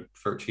episode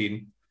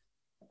 13.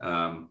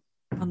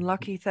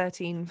 Unlucky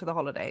 13 for the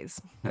holidays.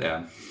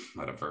 Yeah,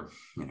 whatever.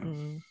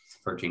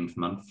 13th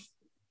month.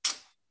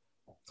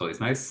 It's always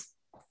nice.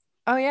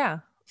 Oh yeah.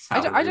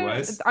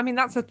 I mean,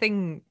 that's a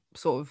thing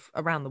sort of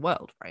around the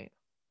world, right?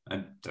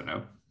 I don't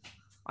know.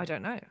 I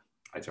don't know.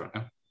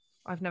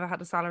 I've never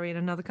had a salary in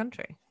another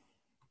country.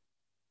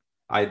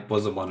 I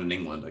wasn't one in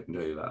England, I can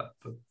tell you that.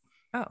 But...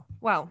 Oh,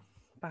 well,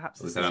 perhaps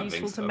it's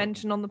useful to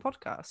mention on the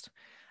podcast.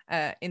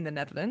 In the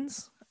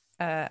Netherlands,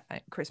 at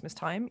Christmas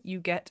time,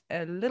 you get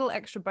a little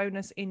extra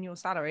bonus in your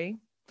salary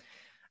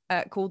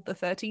called the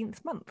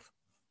 13th month,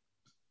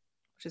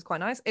 which is quite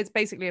nice. It's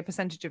basically a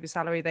percentage of your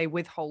salary they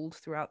withhold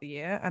throughout the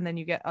year, and then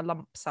you get a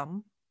lump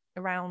sum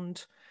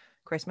around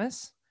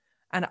Christmas.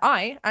 And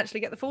I actually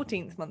get the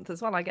 14th month as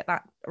well. I get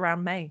that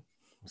around May.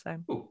 So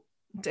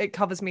it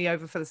covers me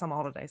over for the summer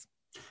holidays.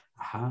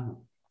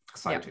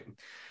 Exciting. Yeah.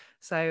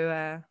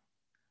 So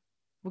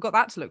we've got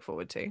that to look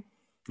forward to.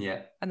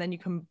 Yeah. And then you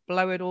can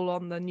blow it all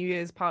on the New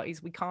Year's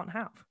parties we can't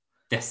have.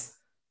 Yes.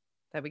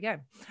 There we go.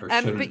 Or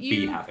shouldn't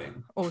be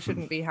having. Or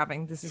shouldn't be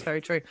having. This is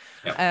very true.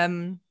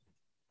 Yep.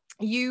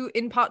 You,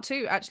 in part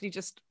 2, actually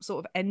just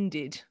sort of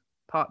ended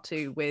part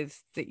 2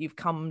 with that you've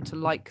come to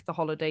like the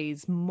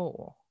holidays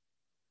more.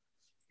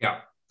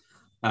 Yeah.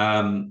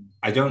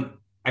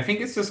 I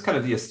think it's just kind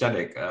of the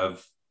aesthetic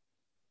of,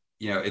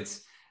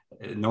 it's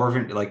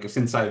Northern, like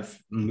since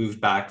I've moved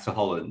back to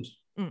Holland,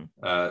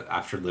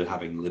 after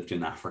having lived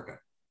in Africa,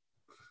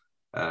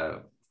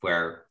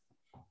 where,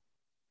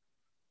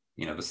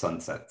 the sun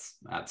sets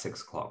at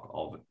 6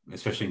 o'clock,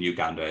 especially in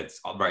Uganda,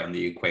 it's right on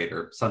the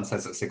equator. Sun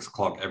sets at 6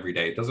 o'clock every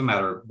day. It doesn't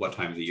matter what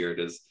time of the year it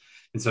is.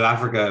 And so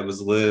Africa was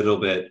a little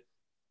bit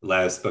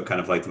less, but kind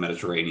of like the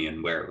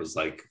Mediterranean, where it was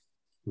like,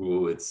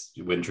 ooh, it's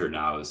winter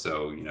now,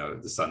 so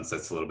the sun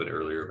sets a little bit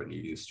earlier than you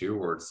used to,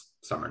 or it's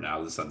summer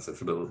now, the sun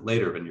sets a bit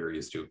later than you're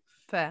used to.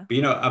 Fair.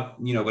 But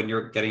when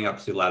you're getting up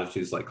to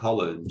latitudes like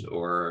Holland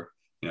or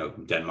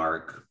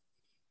Denmark,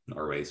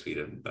 Norway,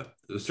 Sweden, but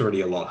it's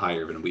already a lot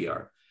higher than we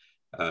are.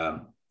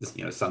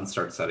 Sun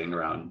starts setting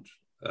around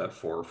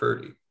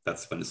 4:30.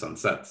 That's when the sun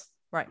sets.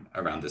 Right.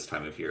 Around this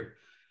time of year,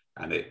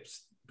 and it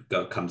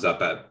comes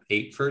up at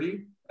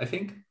 8:30, I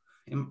think,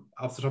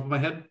 off the top of my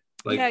head.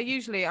 Yeah,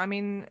 usually. I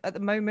mean, at the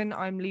moment,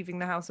 I'm leaving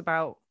the house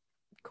about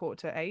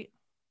 7:45,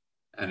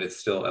 and it's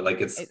still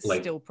it's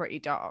like still pretty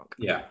dark.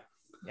 Yeah.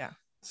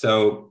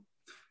 So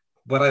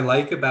what I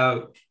like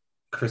about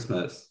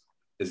Christmas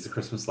is the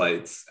Christmas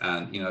lights,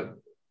 and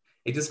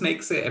it just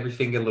makes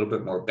everything a little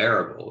bit more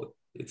bearable.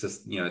 It's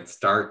just it's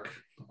dark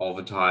all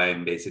the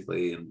time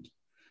basically, and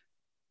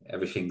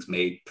everything's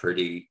made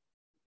pretty.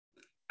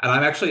 And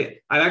I'm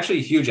actually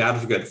a huge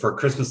advocate for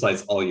Christmas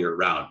lights all year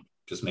round.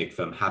 Just make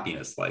them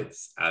happiness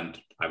lights,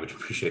 and I would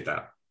appreciate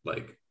that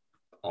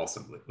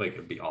awesome.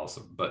 It'd be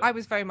awesome. But I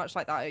was very much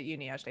like that at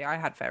uni. Actually, I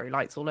had fairy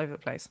lights all over the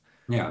place.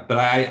 Yeah, but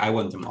I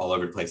want them all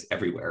over the place,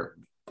 everywhere,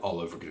 all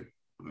over,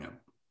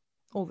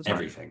 all the time,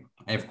 everything,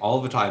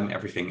 all the time,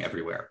 everything,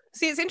 everywhere.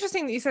 See, it's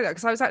interesting that you say that,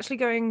 because I was actually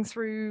going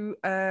through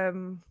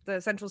the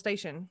central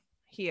station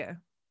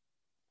here,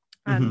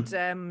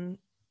 and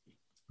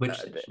which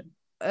station?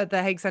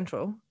 The Hague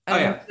Central,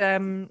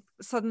 and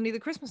suddenly the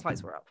Christmas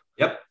lights were up.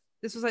 Yep.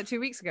 This was like 2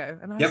 weeks ago,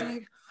 and I was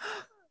like,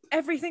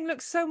 everything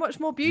looks so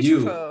much more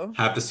beautiful. You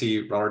have to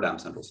see Rotterdam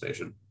Central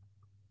Station.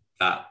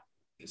 That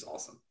is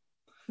awesome.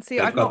 See,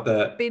 I've not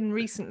been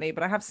recently,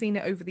 but I have seen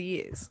it over the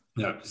years.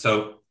 Yeah,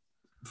 so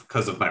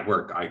because of my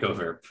work, I go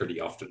there pretty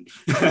often,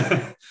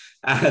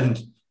 and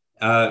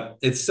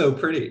it's so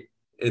pretty.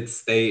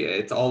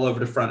 It's all over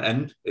the front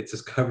end. It's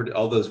just covered,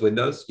 all those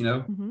windows.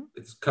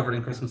 It's covered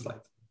in Christmas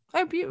lights.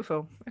 Oh,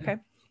 beautiful. Okay,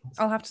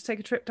 I'll have to take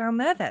a trip down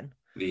there then.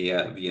 The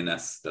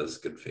VNS does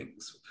good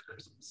things with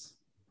Christmas.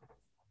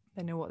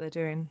 They know what they're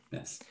doing.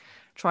 Yes.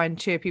 Try and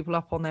cheer people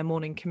up on their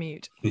morning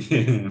commute.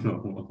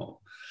 And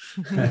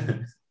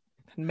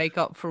make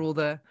up for all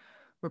the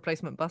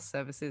replacement bus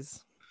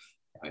services.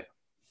 Oh, yeah.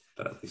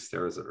 But at least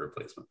there is a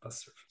replacement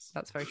bus service.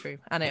 That's very true.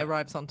 And it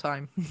arrives on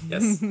time.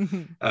 Yes.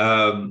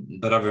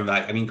 But other than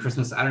that, I mean,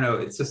 Christmas, I don't know.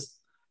 It's just,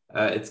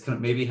 it's kind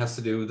of maybe has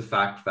to do with the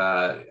fact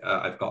that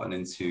I've gotten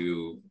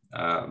into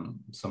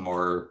some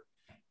more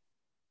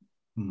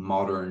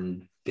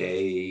modern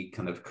day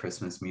kind of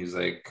Christmas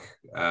music.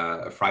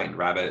 Frightened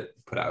Rabbit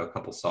put out a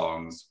couple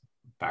songs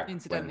back.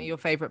 Incidentally, your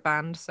favorite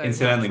band. So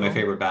incidentally, my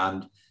favorite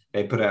band.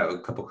 They put out a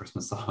couple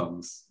Christmas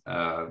songs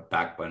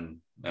back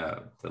when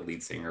the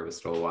lead singer was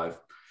still alive,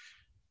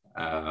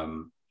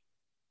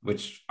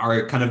 which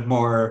are kind of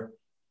more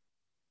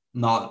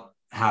not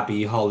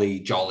happy, holly,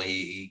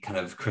 jolly kind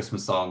of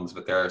Christmas songs,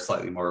 but they're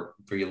slightly more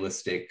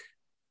realistic,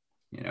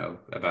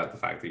 about the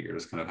fact that you're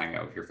just kind of hanging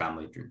out with your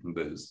family drinking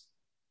booze.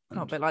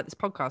 Oh, a bit like this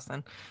podcast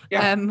then.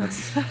 Yeah.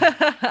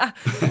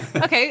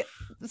 Okay,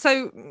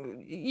 so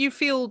you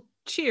feel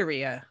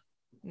cheerier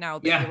now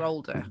that you're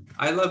older.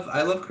 I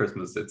love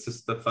Christmas. It's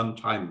just a fun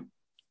time.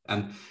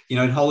 And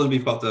in Holland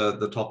we've got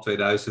the top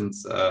 2000,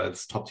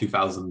 it's top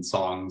 2000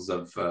 songs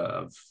of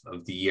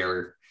the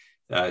year.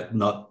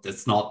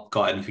 It's not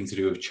got anything to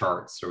do with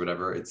charts or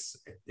whatever.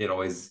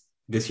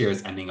 This year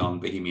is ending on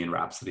Bohemian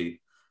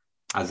Rhapsody,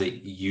 as it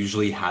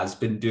usually has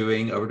been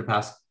doing over the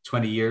past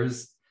 20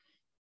 years.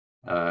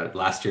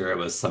 Last year it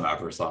was some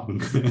other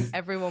song.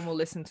 Everyone will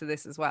listen to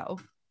this as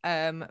well.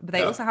 But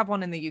they also have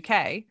one in the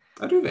UK.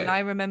 Oh, do they? And I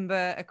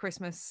remember a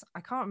Christmas, I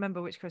can't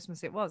remember which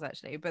Christmas it was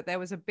actually, but there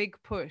was a big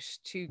push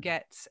to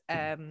get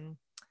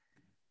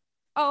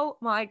oh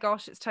my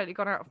gosh, it's totally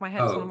gone out of my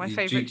head. It's one of my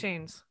favorite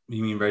tunes.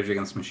 You mean Rage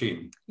Against the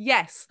Machine?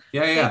 Yes.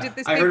 Yeah. They did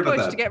this big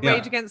push to get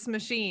Rage Against the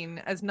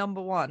Machine as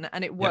number one,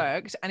 and it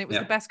worked. And it was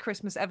the best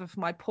Christmas ever for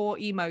my poor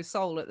emo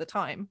soul at the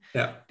time.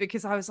 Yeah.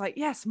 Because I was like,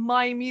 yes,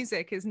 my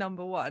music is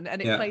number one,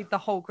 and it played the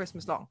whole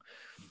Christmas long.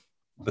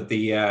 But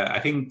I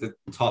think the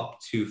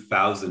top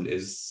 2000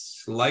 is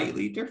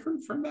slightly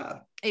different from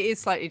that. It is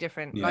slightly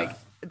different. Yeah. Like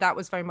that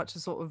was very much a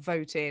sort of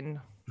vote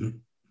in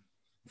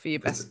for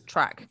your best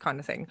track kind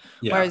of thing.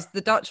 Yeah. Whereas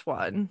the Dutch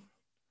one,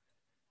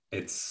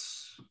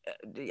 it's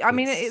I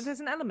mean, there's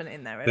an element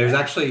in there.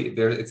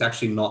 It's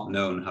actually not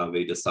known how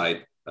they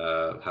decide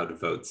how the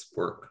votes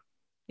work.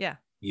 Yeah.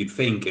 You'd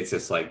think it's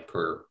just like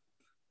per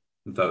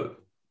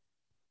vote,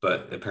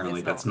 but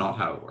apparently that's not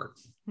how it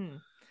works.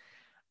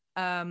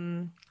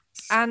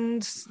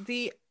 And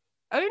the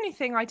only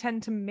thing I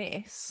tend to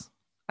miss,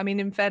 I mean,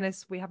 in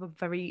fairness, we have a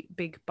very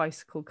big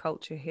bicycle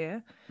culture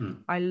here.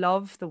 I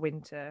love the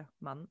winter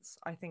months.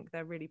 I think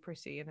they're really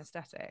pretty and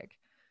aesthetic.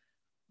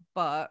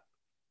 But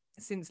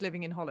since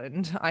living in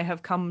Holland, I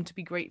have come to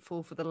be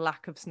grateful for the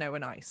lack of snow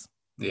and ice.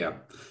 Yeah.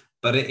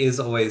 But it is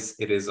always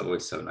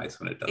so nice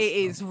when it does. It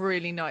is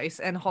really nice,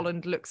 and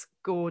Holland looks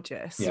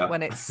gorgeous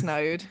when it's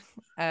snowed.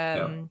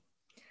 And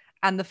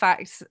the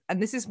fact, and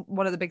this is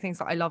one of the big things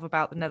that I love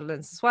about the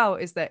Netherlands as well,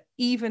 is that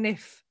even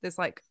if there's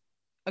like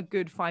a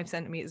good 5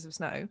 centimeters of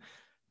snow,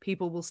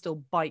 people will still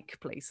bike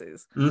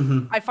places.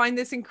 I find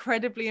this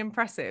incredibly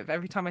impressive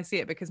every time I see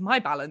it, because my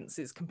balance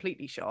is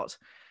completely shot.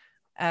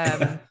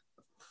 I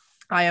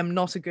am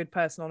not a good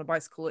person on a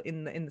bicycle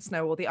in the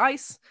snow or the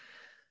ice,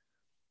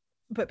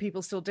 but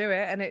people still do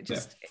it, and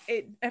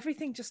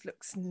everything just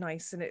looks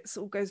nice, and it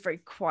all goes very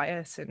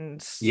quiet. And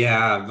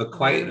the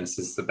quietness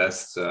is the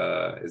best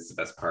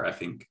part, I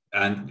think,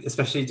 and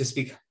especially just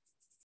because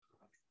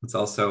it's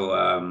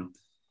also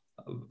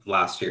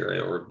last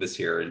year or this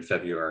year in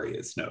February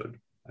it snowed.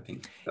 I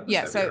think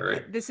February.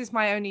 So this is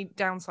my only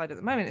downside at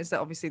the moment, is that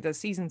obviously the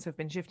seasons have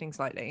been shifting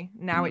slightly.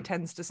 Now it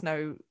tends to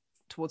snow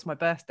towards my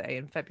birthday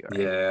in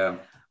February,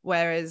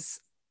 whereas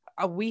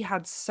we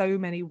had so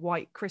many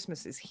white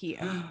Christmases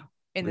here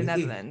in the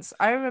Netherlands.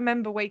 I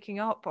remember waking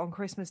up on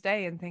Christmas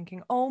Day and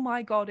thinking, oh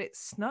my god, it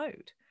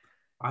snowed.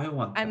 I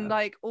want that. And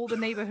like all the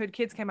neighborhood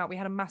kids came out. We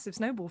had a massive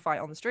snowball fight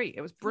on the street.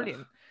 It was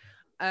brilliant.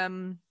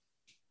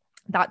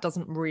 That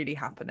doesn't really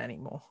happen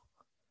anymore.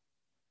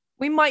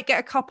 We might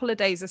get a couple of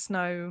days of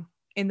snow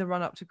in the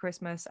run up to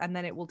Christmas, and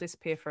then it will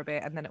disappear for a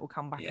bit, and then it will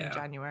come back in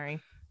January.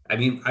 I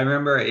mean, I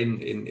remember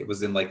it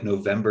was in like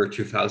November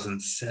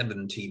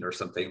 2017 or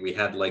something. We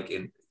had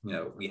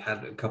we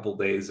had a couple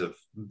days of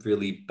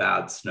really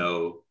bad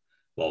snow.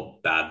 Well,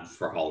 bad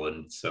for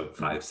Holland, so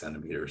 5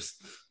 centimeters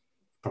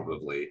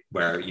probably,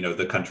 where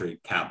the country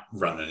can't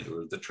run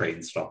or the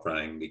trains stop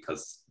running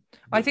because.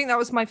 I think that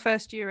was my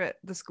first year at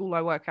the school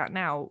I work at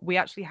now. We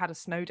actually had a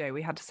snow day.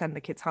 We had to send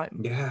the kids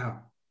home. Yeah.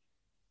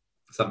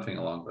 Something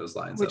along those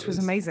lines. Which was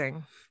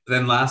amazing. But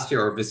then last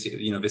year, or this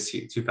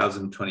year,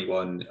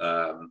 2021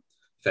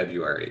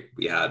 February,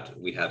 we had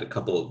a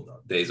couple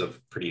of days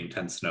of pretty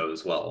intense snow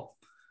as well.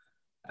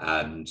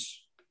 And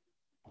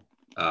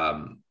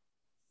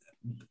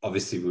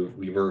obviously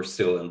we were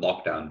still in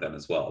lockdown then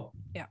as well.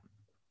 Yeah.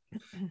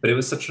 But it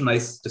was such a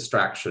nice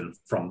distraction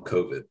from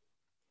COVID.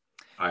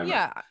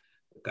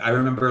 I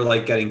remember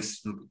like getting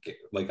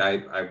like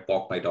I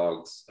walked my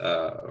dogs,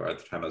 or at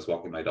the time I was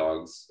walking my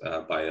dogs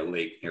by a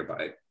lake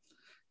nearby,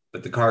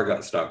 but the car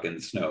got stuck in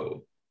the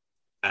snow,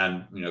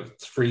 and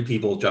 3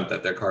 people jumped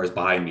at their cars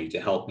behind me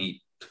to help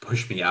me, to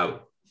push me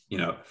out,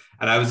 and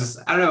I was just,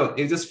 I don't know,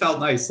 it just felt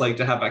nice like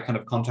to have that kind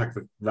of contact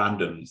with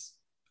randoms.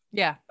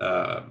 Yeah.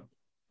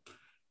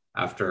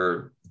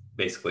 After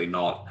basically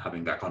not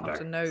having that contact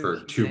for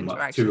 2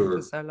 months,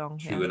 so long,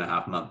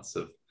 2.5 months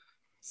of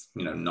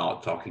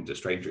not talking to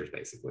strangers,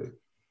 basically.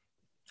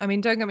 I mean,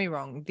 don't get me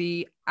wrong,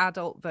 the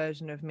adult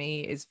version of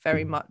me is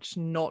very much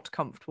not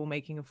comfortable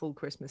making a full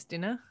Christmas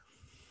dinner.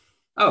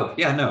 Oh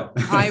yeah, no.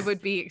 I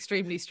would be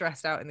extremely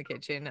stressed out in the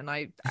kitchen, and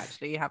I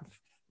actually have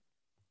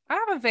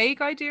a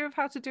vague idea of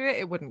how to do it.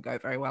 It wouldn't go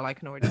very well, I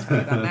can already tell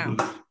you that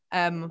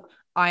now.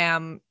 I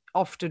am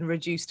often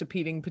reduced to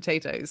peeling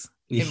potatoes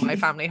in my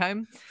family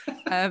home.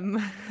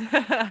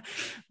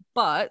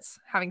 But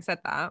having said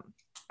that,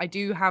 I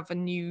do have a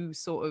new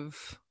sort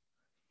of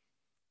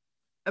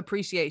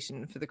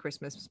appreciation for the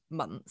Christmas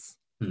months.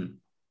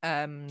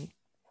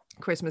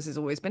 Christmas has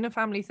always been a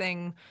family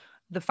thing.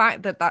 The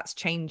fact that that's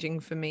changing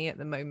for me at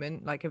the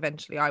moment, like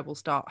eventually I will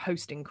start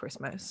hosting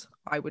Christmas.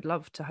 I would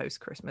love to host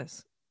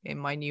Christmas in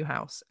my new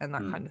house and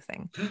that kind of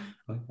thing.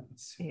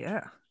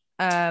 Yeah.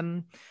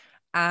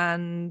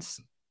 And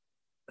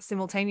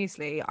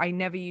simultaneously, I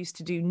never used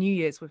to do New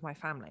Year's with my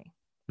family.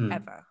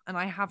 Ever. And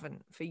I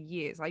haven't for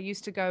years. I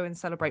used to go and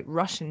celebrate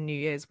Russian New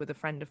Year's with a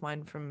friend of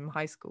mine from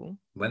high school.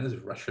 When is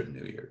Russian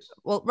New Year's?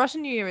 Well,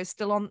 Russian New Year is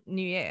still on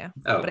New Year,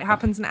 but it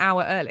happens an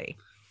hour early.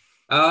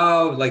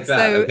 Oh, like that.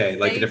 So okay,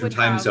 like a different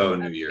time zone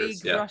New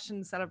Year's. Big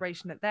Russian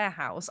celebration at their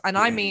house. And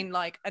I mean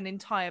like an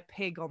entire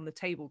pig on the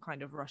table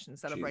kind of Russian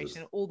celebration.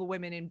 Jesus. All the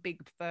women in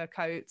big fur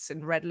coats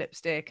and red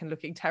lipstick and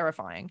looking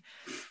terrifying.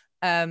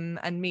 And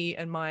me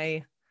and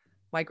my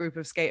group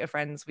of skater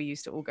friends, we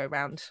used to all go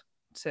round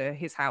to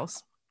his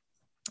house.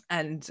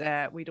 And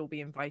we'd all be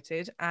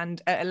invited,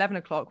 and at 11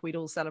 o'clock we'd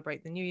all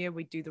celebrate the new year.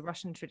 We'd do the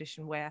Russian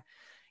tradition where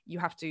you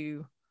have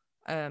to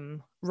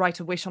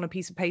write a wish on a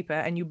piece of paper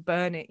and you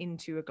burn it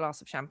into a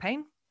glass of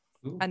champagne.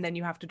 Ooh. And then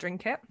you have to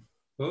drink it.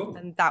 Oh.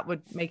 And that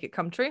would make it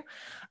come true.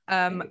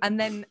 And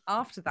then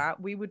after that,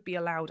 we would be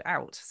allowed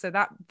out. So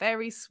that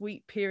very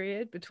sweet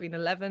period between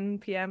 11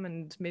 p.m.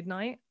 and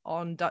midnight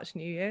on Dutch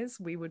New Year's,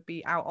 we would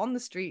be out on the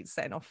streets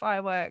setting off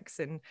fireworks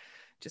and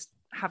just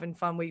having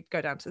fun. We'd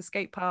go down to the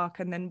skate park,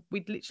 and then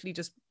we'd literally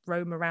just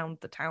roam around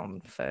the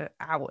town for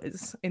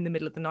hours in the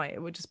middle of the night.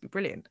 It would just be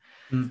brilliant.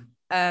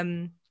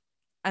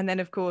 And then,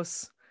 of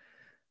course,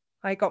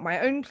 I got my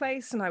own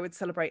place and I would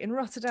celebrate in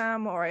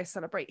Rotterdam, or I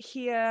celebrate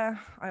here.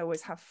 I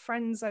always have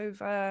friends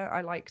over.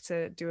 I like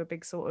to do a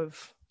big sort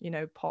of,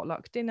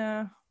 potluck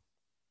dinner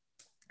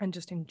and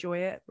just enjoy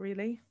it,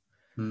 really.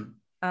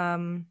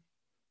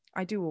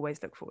 I do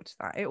always look forward to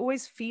that. It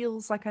always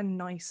feels like a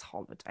nice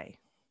holiday.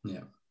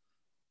 Yeah.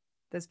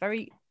 There's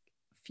very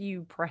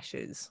few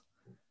pressures.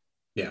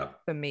 Yeah.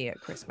 For me at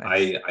Christmas.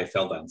 I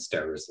fell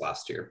downstairs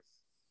last year.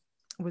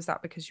 Was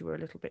that because you were a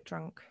little bit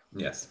drunk?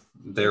 Yes.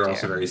 They're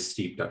also very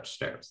steep Dutch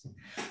stairs.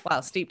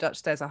 Well, steep Dutch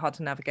stairs are hard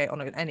to navigate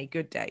on any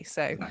good day.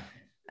 So,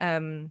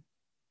 I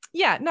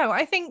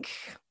think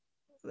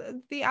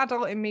the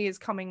adult in me is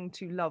coming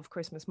to love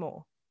Christmas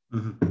more.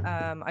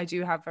 I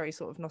do have very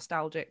sort of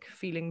nostalgic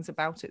feelings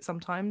about it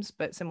sometimes,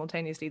 but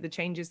simultaneously the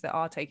changes that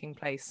are taking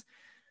place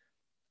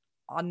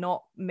are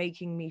not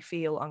making me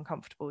feel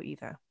uncomfortable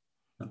either.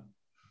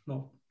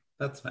 Well,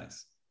 that's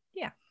nice.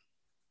 Yeah.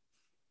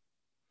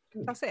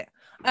 Good. That's it.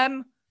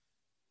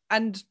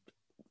 And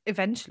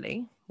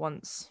eventually,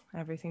 once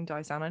everything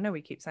dies down, I know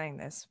we keep saying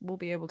this, we'll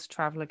be able to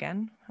travel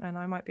again, and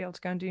I might be able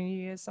to go and do New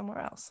Year's somewhere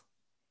else.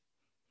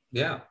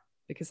 Yeah.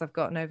 Because I've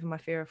gotten over my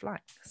fear of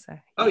flying. So.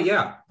 Oh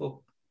yeah.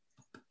 Well,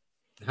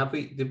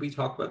 did we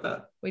talk about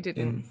that? We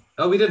didn't.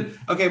 We didn't.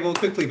 Okay, well,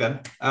 quickly then.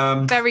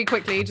 Very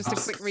quickly, just a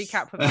quick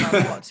recap of the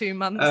last 2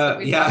 months that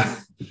we've done.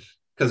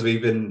 Because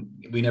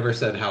we never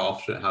said how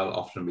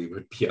often we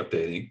would be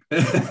updating.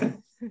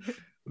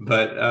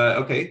 But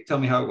okay, tell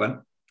me how it went.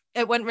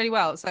 It went really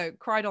well. So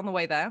cried on the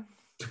way there,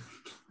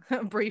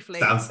 briefly.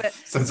 Sounds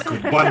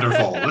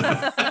wonderful.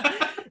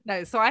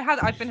 No, so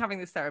I've been having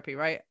this therapy,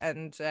 right?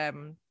 And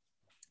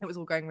it was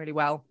all going really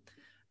well.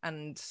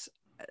 And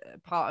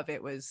part of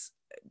it was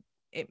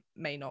it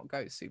may not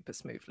go super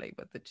smoothly,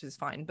 but which is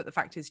fine. But the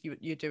fact is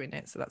you're doing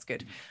it, so that's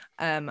good.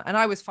 And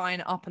I was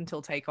fine up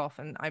until takeoff,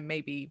 and I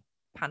maybe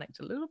panicked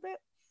a little bit,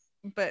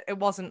 but it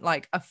wasn't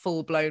like a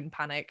full-blown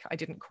panic. I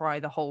didn't cry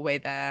the whole way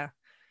there.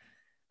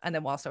 And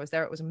then whilst I was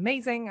there, it was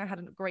amazing. I had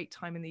a great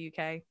time in the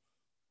UK.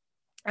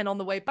 And on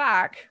the way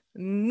back,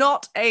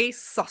 not a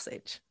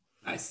sausage.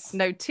 Nice.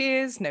 No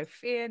tears, no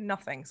fear,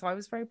 nothing. So I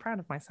was very proud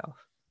of myself.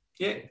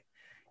 Yeah.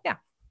 Yeah.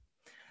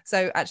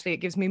 So actually, it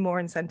gives me more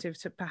incentive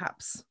to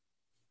perhaps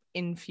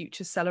in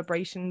future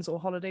celebrations or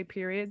holiday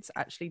periods,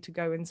 actually to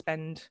go and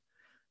spend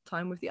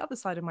time with the other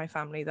side of my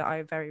family that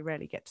I very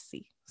rarely get to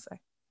see. So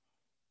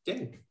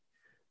yeah,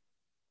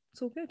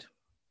 it's all good.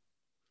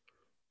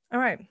 All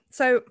right.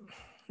 So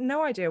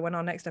no idea when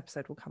our next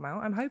episode will come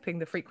out. I'm hoping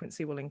the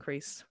frequency will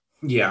increase.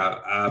 Yeah,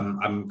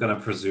 I'm gonna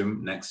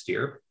presume next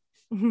year.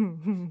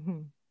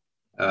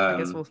 I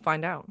guess we'll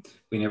find out.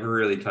 We never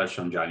really touched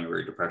on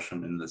January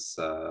depression in this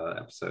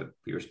episode.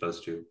 We were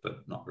supposed to,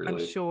 but not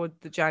really. I'm sure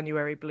the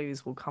January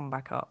blues will come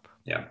back up.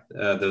 Yeah,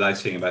 the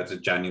nice thing about the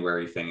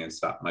January thing is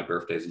that my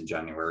birthday's in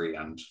January,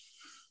 and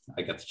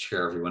I get to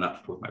cheer everyone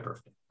up with my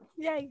birthday.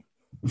 Yay!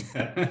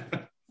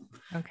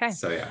 Okay.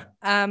 So yeah.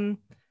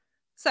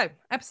 So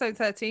episode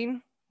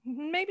 13.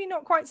 Maybe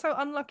not quite so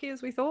unlucky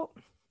as we thought.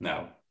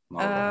 No.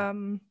 Not at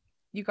all.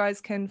 You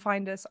guys can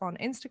find us on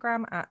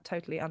Instagram at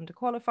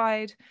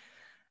totallyunderqualified.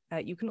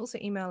 You can also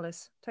email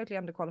us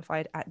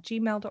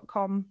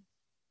totallyunderqualified@gmail.com.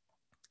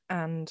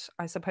 And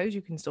I suppose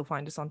you can still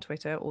find us on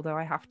Twitter, although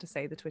I have to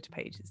say the Twitter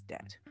page is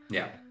dead.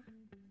 Yeah.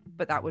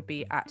 But that would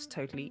be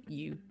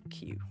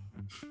 @totallyuq.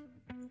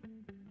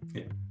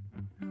 Yeah.